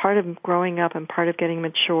part of growing up and part of getting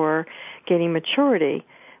maturity,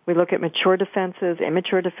 we look at mature defenses,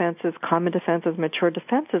 immature defenses, common defenses. Mature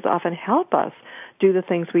defenses often help us do the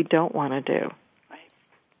things we don't want to do. Right.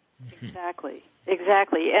 Exactly.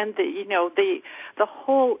 And the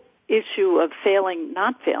whole issue of failing,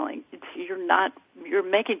 not failing, you're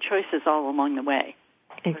making choices all along the way.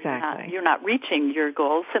 Exactly. You're not reaching your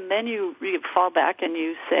goals, and then you fall back and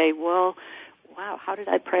you say, well, wow, how did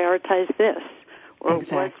I prioritize this? Or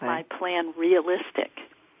was my plan realistic?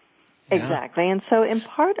 Exactly. And so in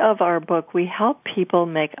part of our book, we help people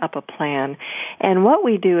make up a plan. And what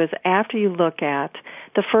we do is, after you look at,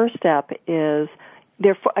 the first step is,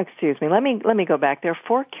 let me go back. There are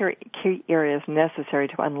 4 key areas necessary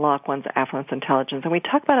to unlock one's affluence intelligence. And we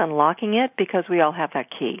talk about unlocking it because we all have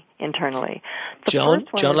that key internally. Joan,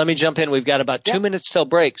 let me jump in. We've got about 2 minutes till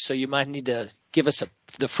break, so you might need to give us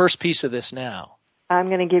the first piece of this now. I'm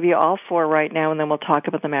going to give you all 4 right now, and then we'll talk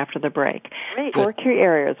about them after the break. Great. 4 key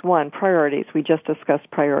areas. 1, priorities. We just discussed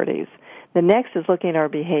priorities. The next is looking at our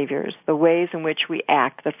behaviors, the ways in which we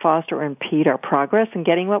act that foster or impede our progress in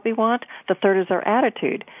getting what we want. The third is our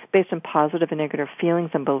attitude, based on positive and negative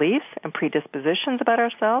feelings and beliefs and predispositions about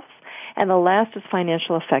ourselves. And the last is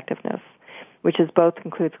financial effectiveness, which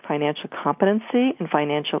includes financial competency and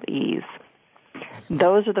financial ease.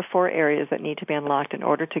 Those are the 4 areas that need to be unlocked in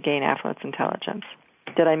order to gain affluence intelligence.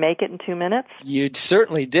 Did I make it in 2 minutes? You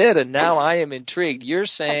certainly did, and now I am intrigued. You're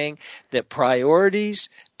saying that priorities,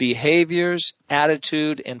 behaviors,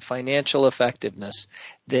 attitude, and financial effectiveness,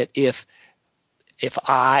 that if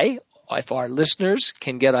our listeners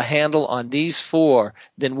can get a handle on these 4,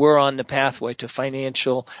 then we're on the pathway to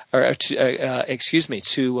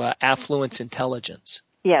affluence intelligence.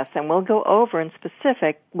 Yes, and we'll go over in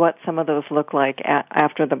specific what some of those look like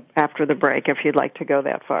after the break, if you'd like to go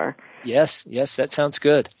that far. Yes, that sounds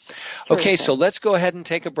good. Okay, so let's go ahead and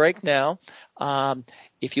take a break now.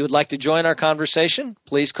 If you would like to join our conversation,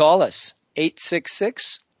 please call us,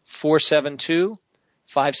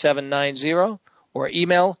 866-472-5790, or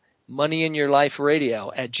email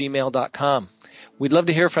moneyinyourliferadio@gmail.com. We'd love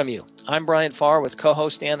to hear from you. I'm Brian Farr with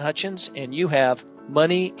co-host Ann Hutchins, and you have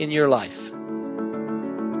Money in Your Life.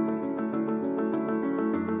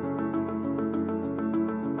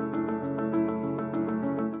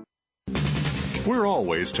 We're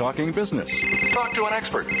always always talking business. Talk to an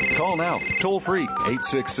expert. Call now, toll free,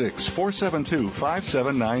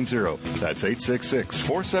 866-472-5790. That's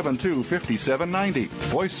 866-472-5790.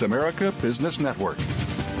 Voice America Business Network.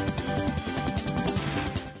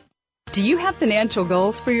 Do you have financial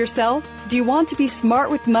goals for yourself? Do you want to be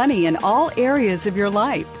smart with money in all areas of your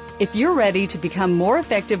life? If you're ready to become more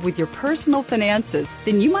effective with your personal finances,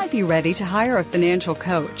 then you might be ready to hire a financial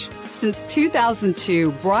coach. Since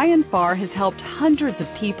 2002, Brian Farr has helped hundreds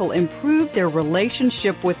of people improve their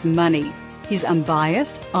relationship with money. He's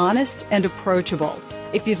unbiased, honest, and approachable.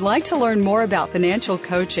 If you'd like to learn more about financial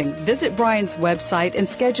coaching, visit Brian's website and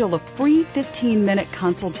schedule a free 15-minute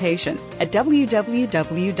consultation at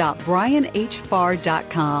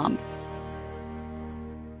www.brianhfarr.com.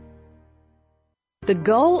 The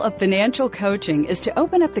goal of financial coaching is to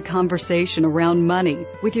open up the conversation around money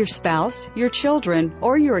with your spouse, your children,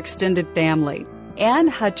 or your extended family. Ann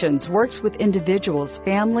Hutchins works with individuals,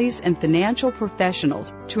 families, and financial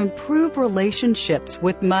professionals to improve relationships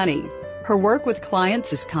with money. Her work with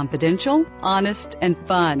clients is confidential, honest, and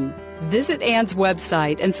fun. Visit Ann's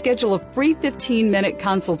website and schedule a free 15-minute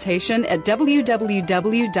consultation at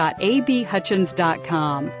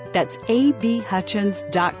www.abhutchins.com. That's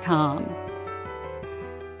abhutchins.com.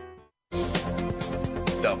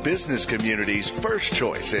 The business community's first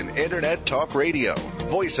choice in Internet Talk Radio.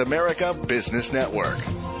 Voice America Business Network.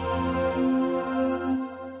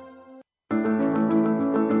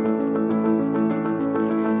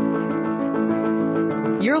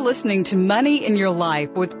 You're listening to Money in Your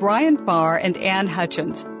Life with Brian Farr and Ann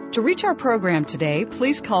Hutchins. To reach our program today,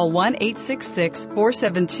 please call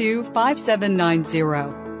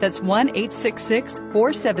 1-866-472-5790. That's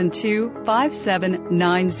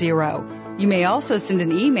 1-866-472-5790. You may also send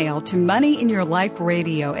an email to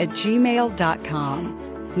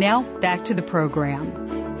moneyinyourliferadio@gmail.com. Now, back to the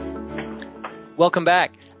program. Welcome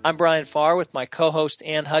back. I'm Brian Farr with my co-host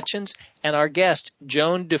Ann Hutchins and our guest,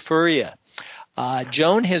 Joan DiFuria.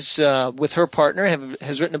 Joan has, with her partner,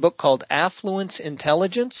 has written a book called Affluence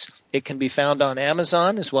Intelligence. It can be found on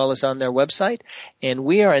Amazon as well as on their website. And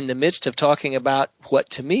we are in the midst of talking about what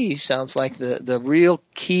to me sounds like the real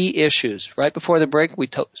key issues. Right before the break, we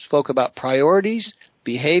spoke about priorities,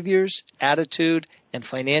 behaviors, attitude, and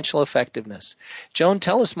financial effectiveness. Joan,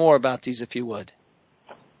 tell us more about these if you would.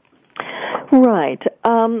 Right.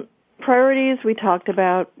 Priorities we talked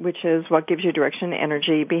about, which is what gives you direction and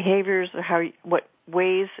energy. Behaviors, what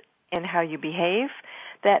ways and how you behave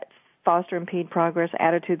that foster and impede progress,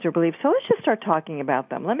 attitudes or beliefs. So let's just start talking about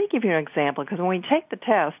them. Let me give you an example, because when we take the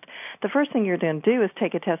test, the first thing you're going to do is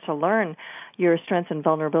take a test to learn your strengths and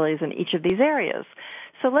vulnerabilities in each of these areas.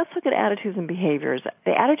 So let's look at attitudes and behaviors.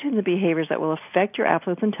 The attitudes and behaviors that will affect your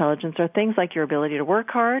affluence intelligence are things like your ability to work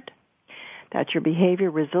hard, that's your behavior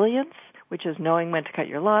resilience, which is knowing when to cut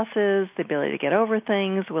your losses, the ability to get over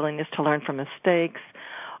things, willingness to learn from mistakes.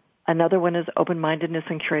 Another one is open-mindedness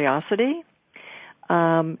and curiosity.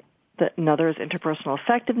 Another is interpersonal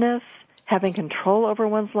effectiveness. Having control over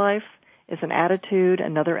one's life is an attitude.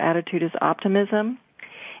 Another attitude is optimism.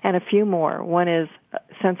 And a few more. One is a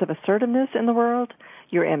sense of assertiveness in the world,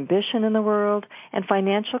 your ambition in the world, and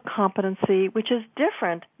financial competency, which is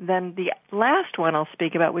different than the last one I'll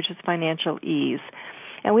speak about, which is financial ease.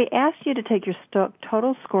 And we ask you to take your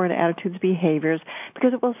total score in attitudes, behaviors,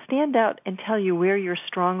 because it will stand out and tell you where you're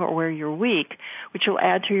strong or where you're weak, which will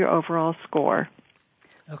add to your overall score.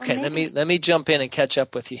 Okay, let me jump in and catch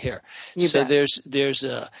up with you here. You bet. There's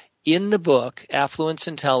in the book Affluence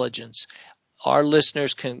Intelligence, our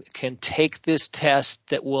listeners can take this test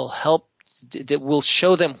that will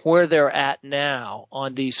show them where they're at now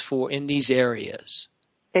on in these areas.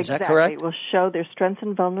 Is Exactly. that correct? It will show their strengths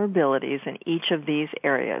and vulnerabilities in each of these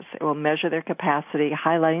areas. It will measure their capacity,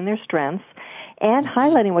 highlighting their strengths, and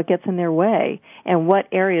highlighting what gets in their way and what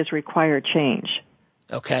areas require change.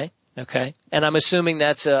 Okay. And I'm assuming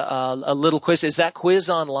that's a little quiz. Is that quiz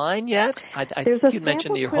online yet? I think you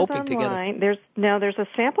mentioned that you're hoping to get it. There's a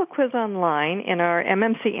sample quiz online in our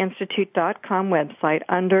MMCInstitute.com website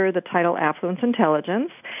under the title Affluence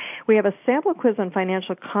Intelligence. We have a sample quiz on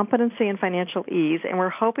financial competency and financial ease, and we're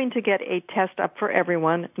hoping to get a test up for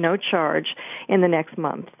everyone, no charge, in the next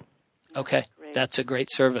month. Okay, that's a great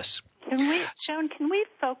service. Joan, can we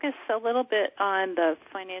focus a little bit on the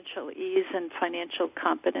financial ease and financial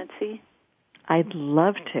competency? I'd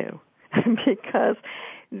love to, because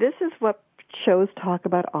this is what shows talk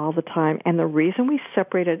about all the time, and the reason we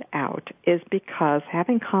separate it out is because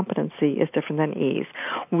having competency is different than ease.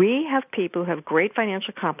 We have people who have great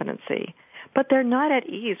financial competency, but they're not at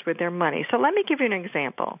ease with their money. So let me give you an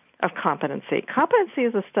example of competency. Competency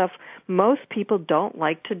is the stuff most people don't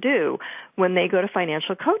like to do when they go to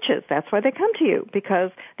financial coaches. That's why they come to you,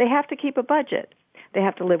 because they have to keep a budget. They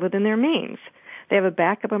have to live within their means. They have a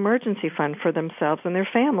backup emergency fund for themselves and their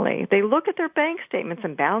family. They look at their bank statements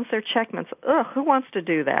and balance their checkments. Ugh, who wants to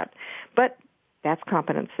do that? But that's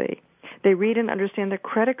competency. They read and understand their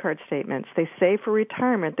credit card statements. They save for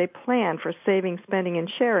retirement. They plan for saving, spending,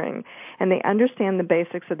 and sharing. And they understand the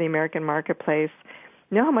basics of the American marketplace,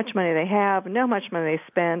 know how much money they have, know how much money they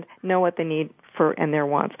spend, know what they need for and their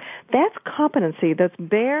wants. That's competency. That's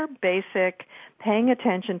bare, basic, paying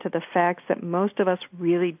attention to the facts that most of us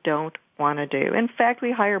really don't want to do. In fact,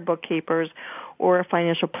 we hire bookkeepers or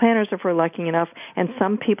financial planners if we're lucky enough, and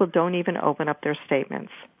some people don't even open up their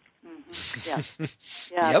statements. Mm-hmm.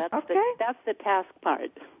 Yeah, Yep. That's the task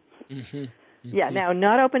part. Mm-hmm. Mm-hmm. Yeah, now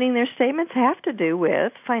not opening their statements have to do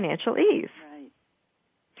with financial ease. Right.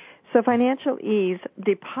 So financial ease,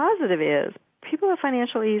 the positive is people have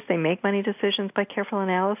financial ease. They make money decisions by careful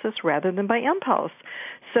analysis rather than by impulse.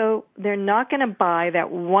 So they're not going to buy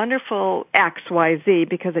that wonderful XYZ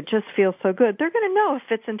because it just feels so good. They're going to know if it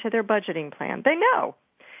fits into their budgeting plan. They know.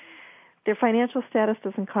 Their financial status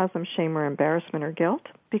doesn't cause them shame or embarrassment or guilt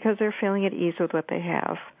because they're feeling at ease with what they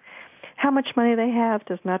have. How much money they have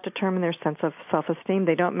does not determine their sense of self-esteem.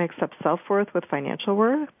 They don't mix up self-worth with financial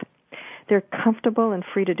worth. They're comfortable and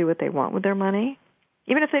free to do what they want with their money,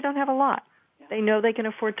 even if they don't have a lot. They know they can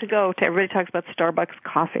afford to go to, everybody talks about Starbucks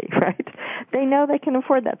coffee, right? They know they can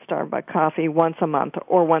afford that Starbucks coffee once a month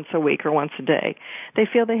or once a week or once a day. They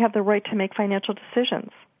feel they have the right to make financial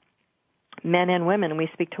decisions. Men and women, we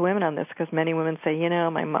speak to women on this because many women say, you know,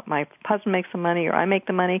 my husband makes the money or I make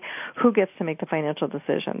the money. Who gets to make the financial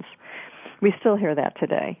decisions? We still hear that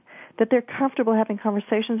today, that they're comfortable having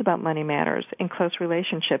conversations about money matters in close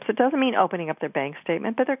relationships. It doesn't mean opening up their bank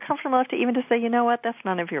statement, but they're comfortable enough to even to say, you know what, that's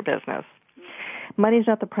none of your business. Money's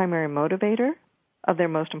not the primary motivator of their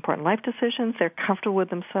most important life decisions. They're comfortable with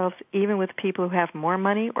themselves, even with people who have more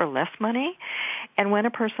money or less money. And when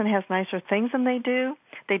a person has nicer things than they do,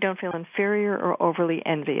 they don't feel inferior or overly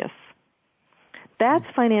envious. That's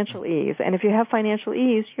financial ease. And if you have financial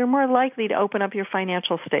ease, you're more likely to open up your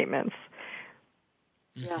financial statements.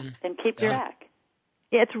 Yeah, and keep track.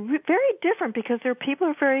 Yeah, it's very different because there are people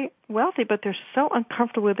who are very wealthy, but they're so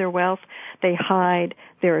uncomfortable with their wealth. They hide.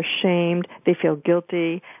 They're ashamed. They feel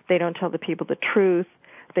guilty. They don't tell the people the truth.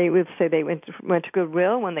 They would say they went to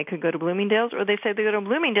Goodwill when they could go to Bloomingdale's, or they say they go to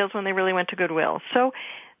Bloomingdale's when they really went to Goodwill. So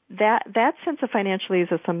that sense of financial ease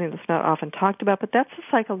is something that's not often talked about, but that's the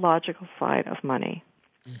psychological side of money.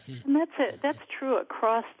 Mm-hmm. And that's true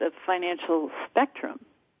across the financial spectrum.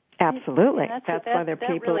 Absolutely. That's why there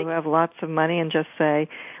are people who have lots of money and just say,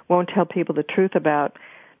 won't tell people the truth about,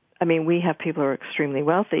 I mean, we have people who are extremely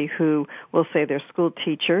wealthy who will say they're school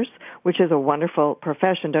teachers, which is a wonderful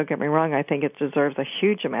profession. Don't get me wrong. I think it deserves a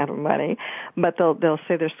huge amount of money. But they'll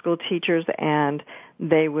say they're school teachers and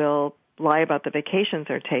they will lie about the vacations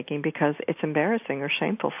they're taking because it's embarrassing or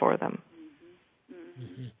shameful for them. Mm-hmm.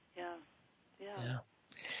 Mm-hmm. Yeah.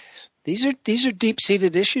 These are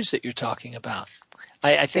deep-seated issues that you're talking about.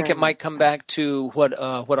 I think it might come back to what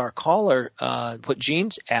our caller, what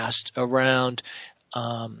Jean's asked around.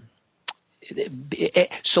 So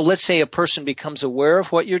let's say a person becomes aware of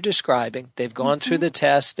what you're describing. They've gone through the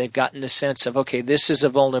test. They've gotten a sense of, okay, this is a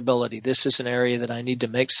vulnerability. This is an area that I need to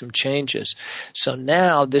make some changes. So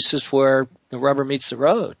now this is where the rubber meets the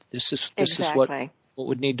road. This is what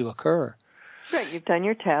would need to occur. Right. You've done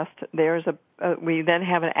your test. We then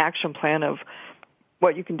have an action plan of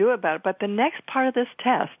what you can do about it. But the next part of this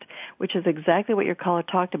test, which is exactly what your caller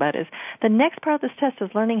talked about, is the next part of this test is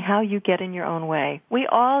learning how you get in your own way. We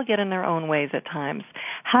all get in our own ways at times.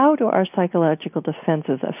 How do our psychological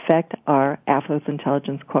defenses affect our affluence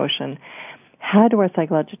intelligence quotient? How do our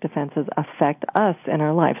psychological defenses affect us in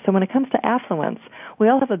our life? So when it comes to affluence, we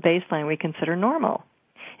all have a baseline we consider normal.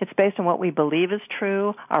 It's based on what we believe is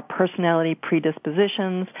true, our personality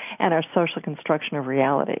predispositions, and our social construction of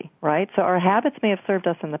reality, right? So our habits may have served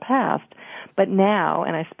us in the past, but now,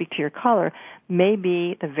 and I speak to your caller, may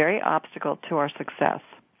be the very obstacle to our success.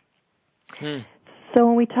 So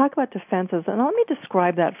when we talk about defenses, and let me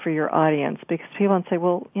describe that for your audience, because people say,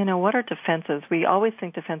 well, you know, what are defenses? We always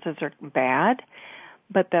think defenses are bad,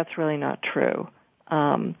 but that's really not true.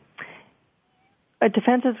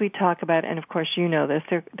 Defenses we talk about, and of course you know this,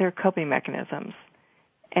 they're coping mechanisms.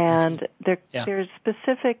 And they're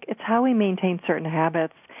specific, it's how we maintain certain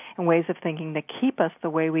habits and ways of thinking that keep us the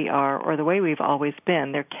way we are or the way we've always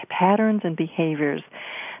been. They're patterns and behaviors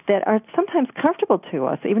that are sometimes comfortable to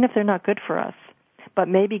us, even if they're not good for us. but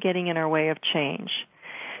maybe getting in our way of change.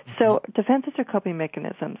 So defenses are coping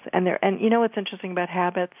mechanisms, and you know what's interesting about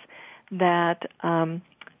habits, that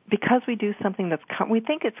because we do something we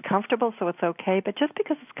think it's comfortable, so it's okay, but just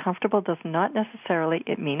because it's comfortable does not necessarily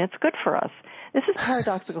mean it's good for us. This is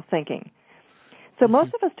paradoxical thinking. So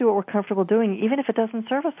most of us do what we're comfortable doing, even if it doesn't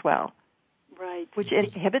serve us well. Right. Which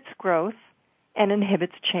inhibits growth and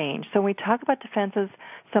inhibits change. So when we talk about defenses,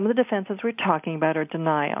 some of the defenses we're talking about are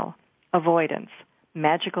denial, avoidance,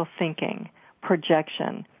 magical thinking,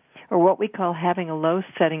 projection, or what we call having a low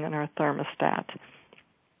setting on our thermostat.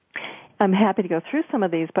 I'm happy to go through some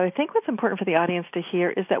of these, but I think what's important for the audience to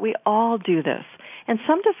hear is that we all do this. And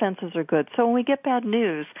some defenses are good. So when we get bad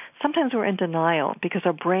news, sometimes we're in denial because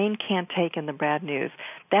our brain can't take in the bad news.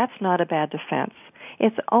 That's not a bad defense.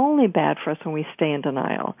 It's only bad for us when we stay in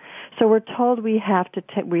denial. So we're told we have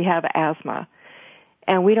asthma,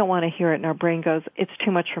 and we don't want to hear it, and our brain goes, it's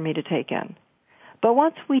too much for me to take in. But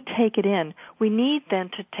once we take it in, we need then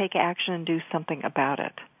to take action and do something about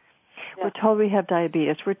it. Yeah. We're told we have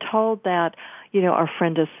diabetes. We're told that, our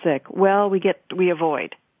friend is sick. Well, we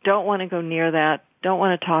avoid. Don't want to go near that. Don't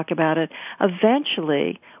want to talk about it.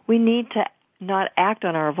 Eventually, we need to not act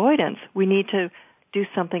on our avoidance. We need to do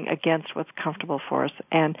something against what's comfortable for us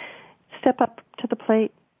and step up to the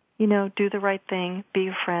plate, do the right thing, be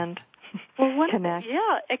a friend. Well, connect.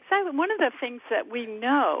 Yeah, exactly. One of the things that we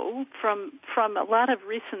know from a lot of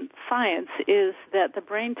recent science is that the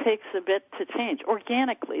brain takes a bit to change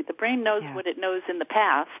organically. The brain knows what it knows in the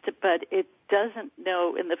past, but it doesn't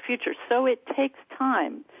know in the future. So it takes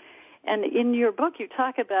time. And in your book, you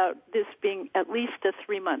talk about this being at least a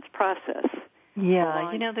 3-month process.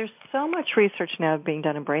 Yeah, there's so much research now being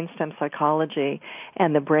done in brainstem psychology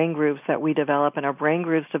and the brain grooves that we develop, and our brain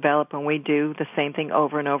grooves develop when we do the same thing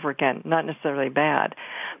over and over again. Not necessarily bad,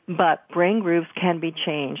 but brain grooves can be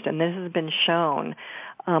changed, and this has been shown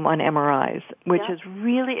on MRIs, which is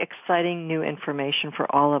really exciting new information for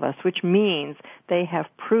all of us, which means they have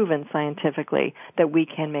proven scientifically that we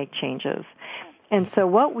can make changes. And so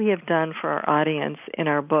what we have done for our audience in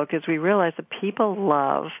our book is we realize that people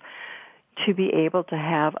love to be able to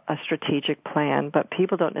have a strategic plan, but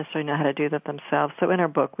people don't necessarily know how to do that themselves. So in our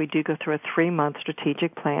book, we do go through a 3-month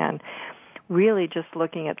strategic plan, really just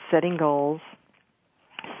looking at setting goals,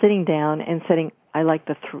 sitting down and setting, I like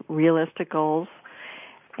the realistic goals.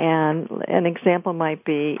 And an example might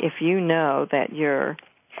be if you know that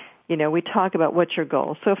we talk about what's your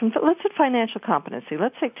goal. So let's say financial competency.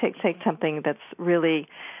 Let's take something that's really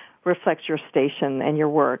reflects your station and your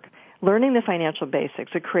work. Learning the financial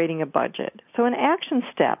basics or creating a budget. So an action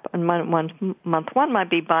step on month 1 might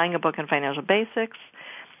be buying a book on financial basics,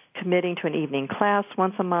 committing to an evening class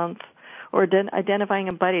once a month, or identifying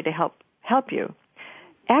a buddy to help you.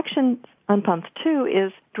 Action on month 2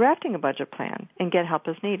 is drafting a budget plan and get help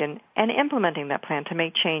as needed and implementing that plan to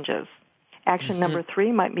make changes. Action number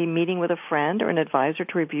 3 might be meeting with a friend or an advisor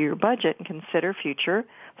to review your budget and consider future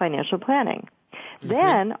financial planning.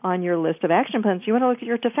 Then, on your list of action plans, you want to look at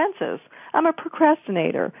your defenses. I'm a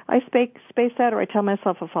procrastinator. I space out, or I tell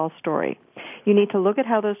myself a false story. You need to look at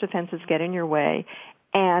how those defenses get in your way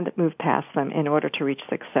and move past them in order to reach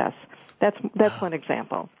success. That's one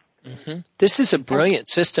example. This is a brilliant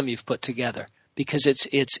system you've put together because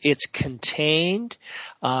it's contained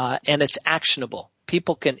and it's actionable.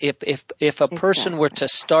 People can, if a person were to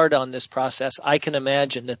start on this process, I can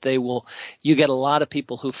imagine that you get a lot of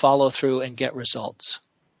people who follow through and get results.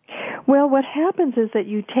 Well, what happens is that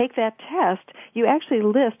you take that test, you actually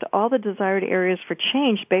list all the desired areas for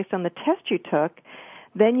change based on the test you took,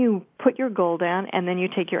 then you put your goal down, and then you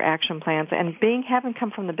take your action plans. And having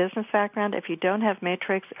come from the business background, if you don't have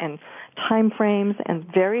matrix and time frames and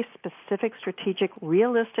very specific, strategic,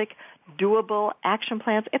 realistic, doable action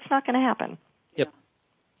plans, it's not going to happen.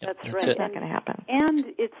 That's right. It's not going to happen. And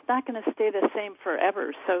it's not going to stay the same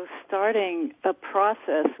forever. So starting a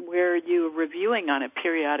process where you're reviewing on a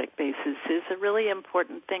periodic basis is a really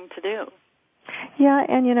important thing to do. Yeah,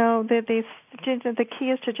 and the key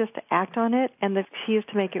is to just act on it, and the key is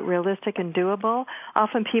to make it realistic and doable.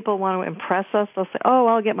 Often people want to impress us. They'll say,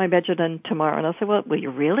 I'll get my budget done tomorrow. And I'll say, well, will you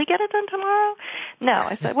really get it done tomorrow? No.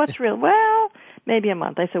 I said, what's real? Well, maybe a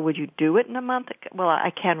month. I said, would you do it in a month? Well, I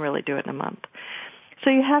can really do it in a month. So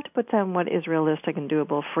you have to put down what is realistic and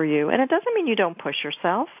doable for you. And it doesn't mean you don't push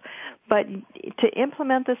yourself, but to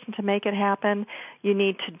implement this and to make it happen, you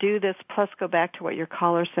need to do this, plus go back to what your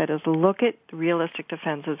caller said, is look at realistic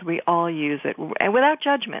defenses. We all use it, and without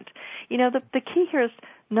judgment. The key here is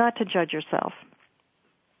not to judge yourself,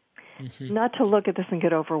 not to look at this and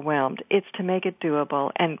get overwhelmed. It's to make it doable.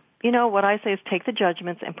 And, what I say is take the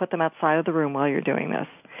judgments and put them outside of the room while you're doing this.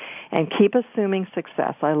 And keep assuming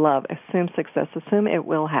success. I love assume success. Assume it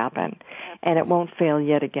will happen, and it won't fail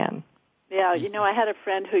yet again. Yeah, I had a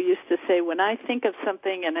friend who used to say, when I think of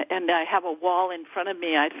something and I have a wall in front of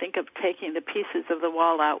me, I think of taking the pieces of the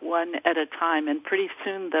wall out one at a time, and pretty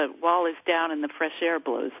soon the wall is down and the fresh air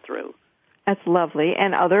blows through. That's lovely.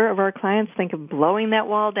 And other of our clients think of blowing that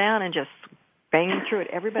wall down and just banging through it.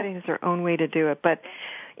 Everybody has their own way to do it. But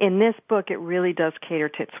in this book, it really does cater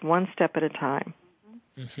to it's one step at a time.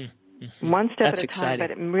 Mm-hmm. One step That's at a exciting.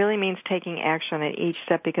 time, but it really means taking action at each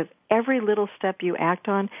step, because every little step you act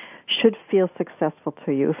on should feel successful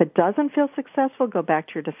to you. If it doesn't feel successful, go back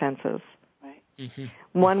to your defenses. Right. Mm-hmm.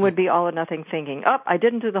 One would be all or nothing thinking. Oh, I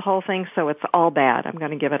didn't do the whole thing, so it's all bad. I'm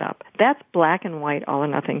going to give it up. That's black and white all or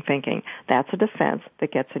nothing thinking. That's a defense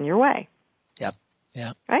that gets in your way. Yep.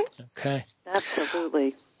 Yeah. Right? Okay.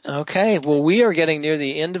 Absolutely. Okay. Well, we are getting near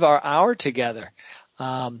the end of our hour together.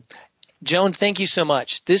 Joan, thank you so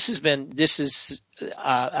much. It's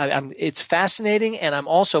fascinating, and I'm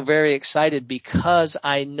also very excited because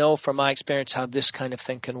I know from my experience how this kind of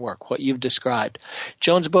thing can work, what you've described.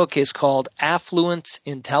 Joan's book is called Affluence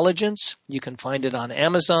Intelligence. You can find it on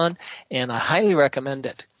Amazon, and I highly recommend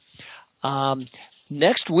it.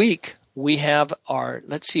 Next week, we have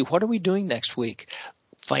let's see, what are we doing next week?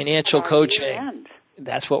 Financial coaching.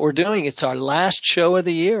 That's what we're doing. It's our last show of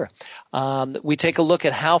the year. We take a look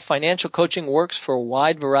at how financial coaching works for a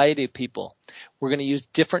wide variety of people. We're going to use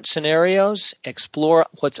different scenarios, explore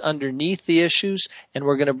what's underneath the issues, and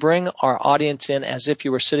we're going to bring our audience in as if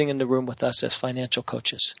you were sitting in the room with us as financial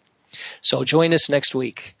coaches. So join us next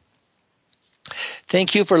week.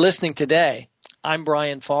 Thank you for listening today. I'm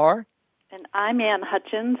Brian Farr. And I'm Ann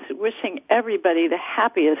Hutchins, wishing everybody the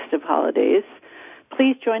happiest of holidays.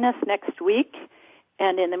 Please join us next week.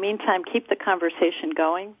 And in the meantime, keep the conversation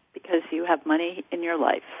going, because you have money in your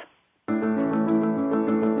life.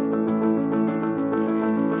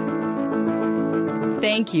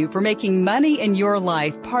 Thank you for making money in your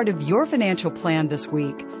life part of your financial plan this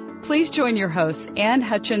week. Please join your hosts, Ann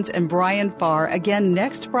Hutchins and Brian Farr, again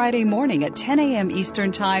next Friday morning at 10 a.m.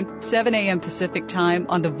 Eastern Time, 7 a.m. Pacific Time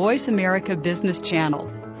on the Voice America Business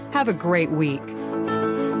Channel. Have a great week.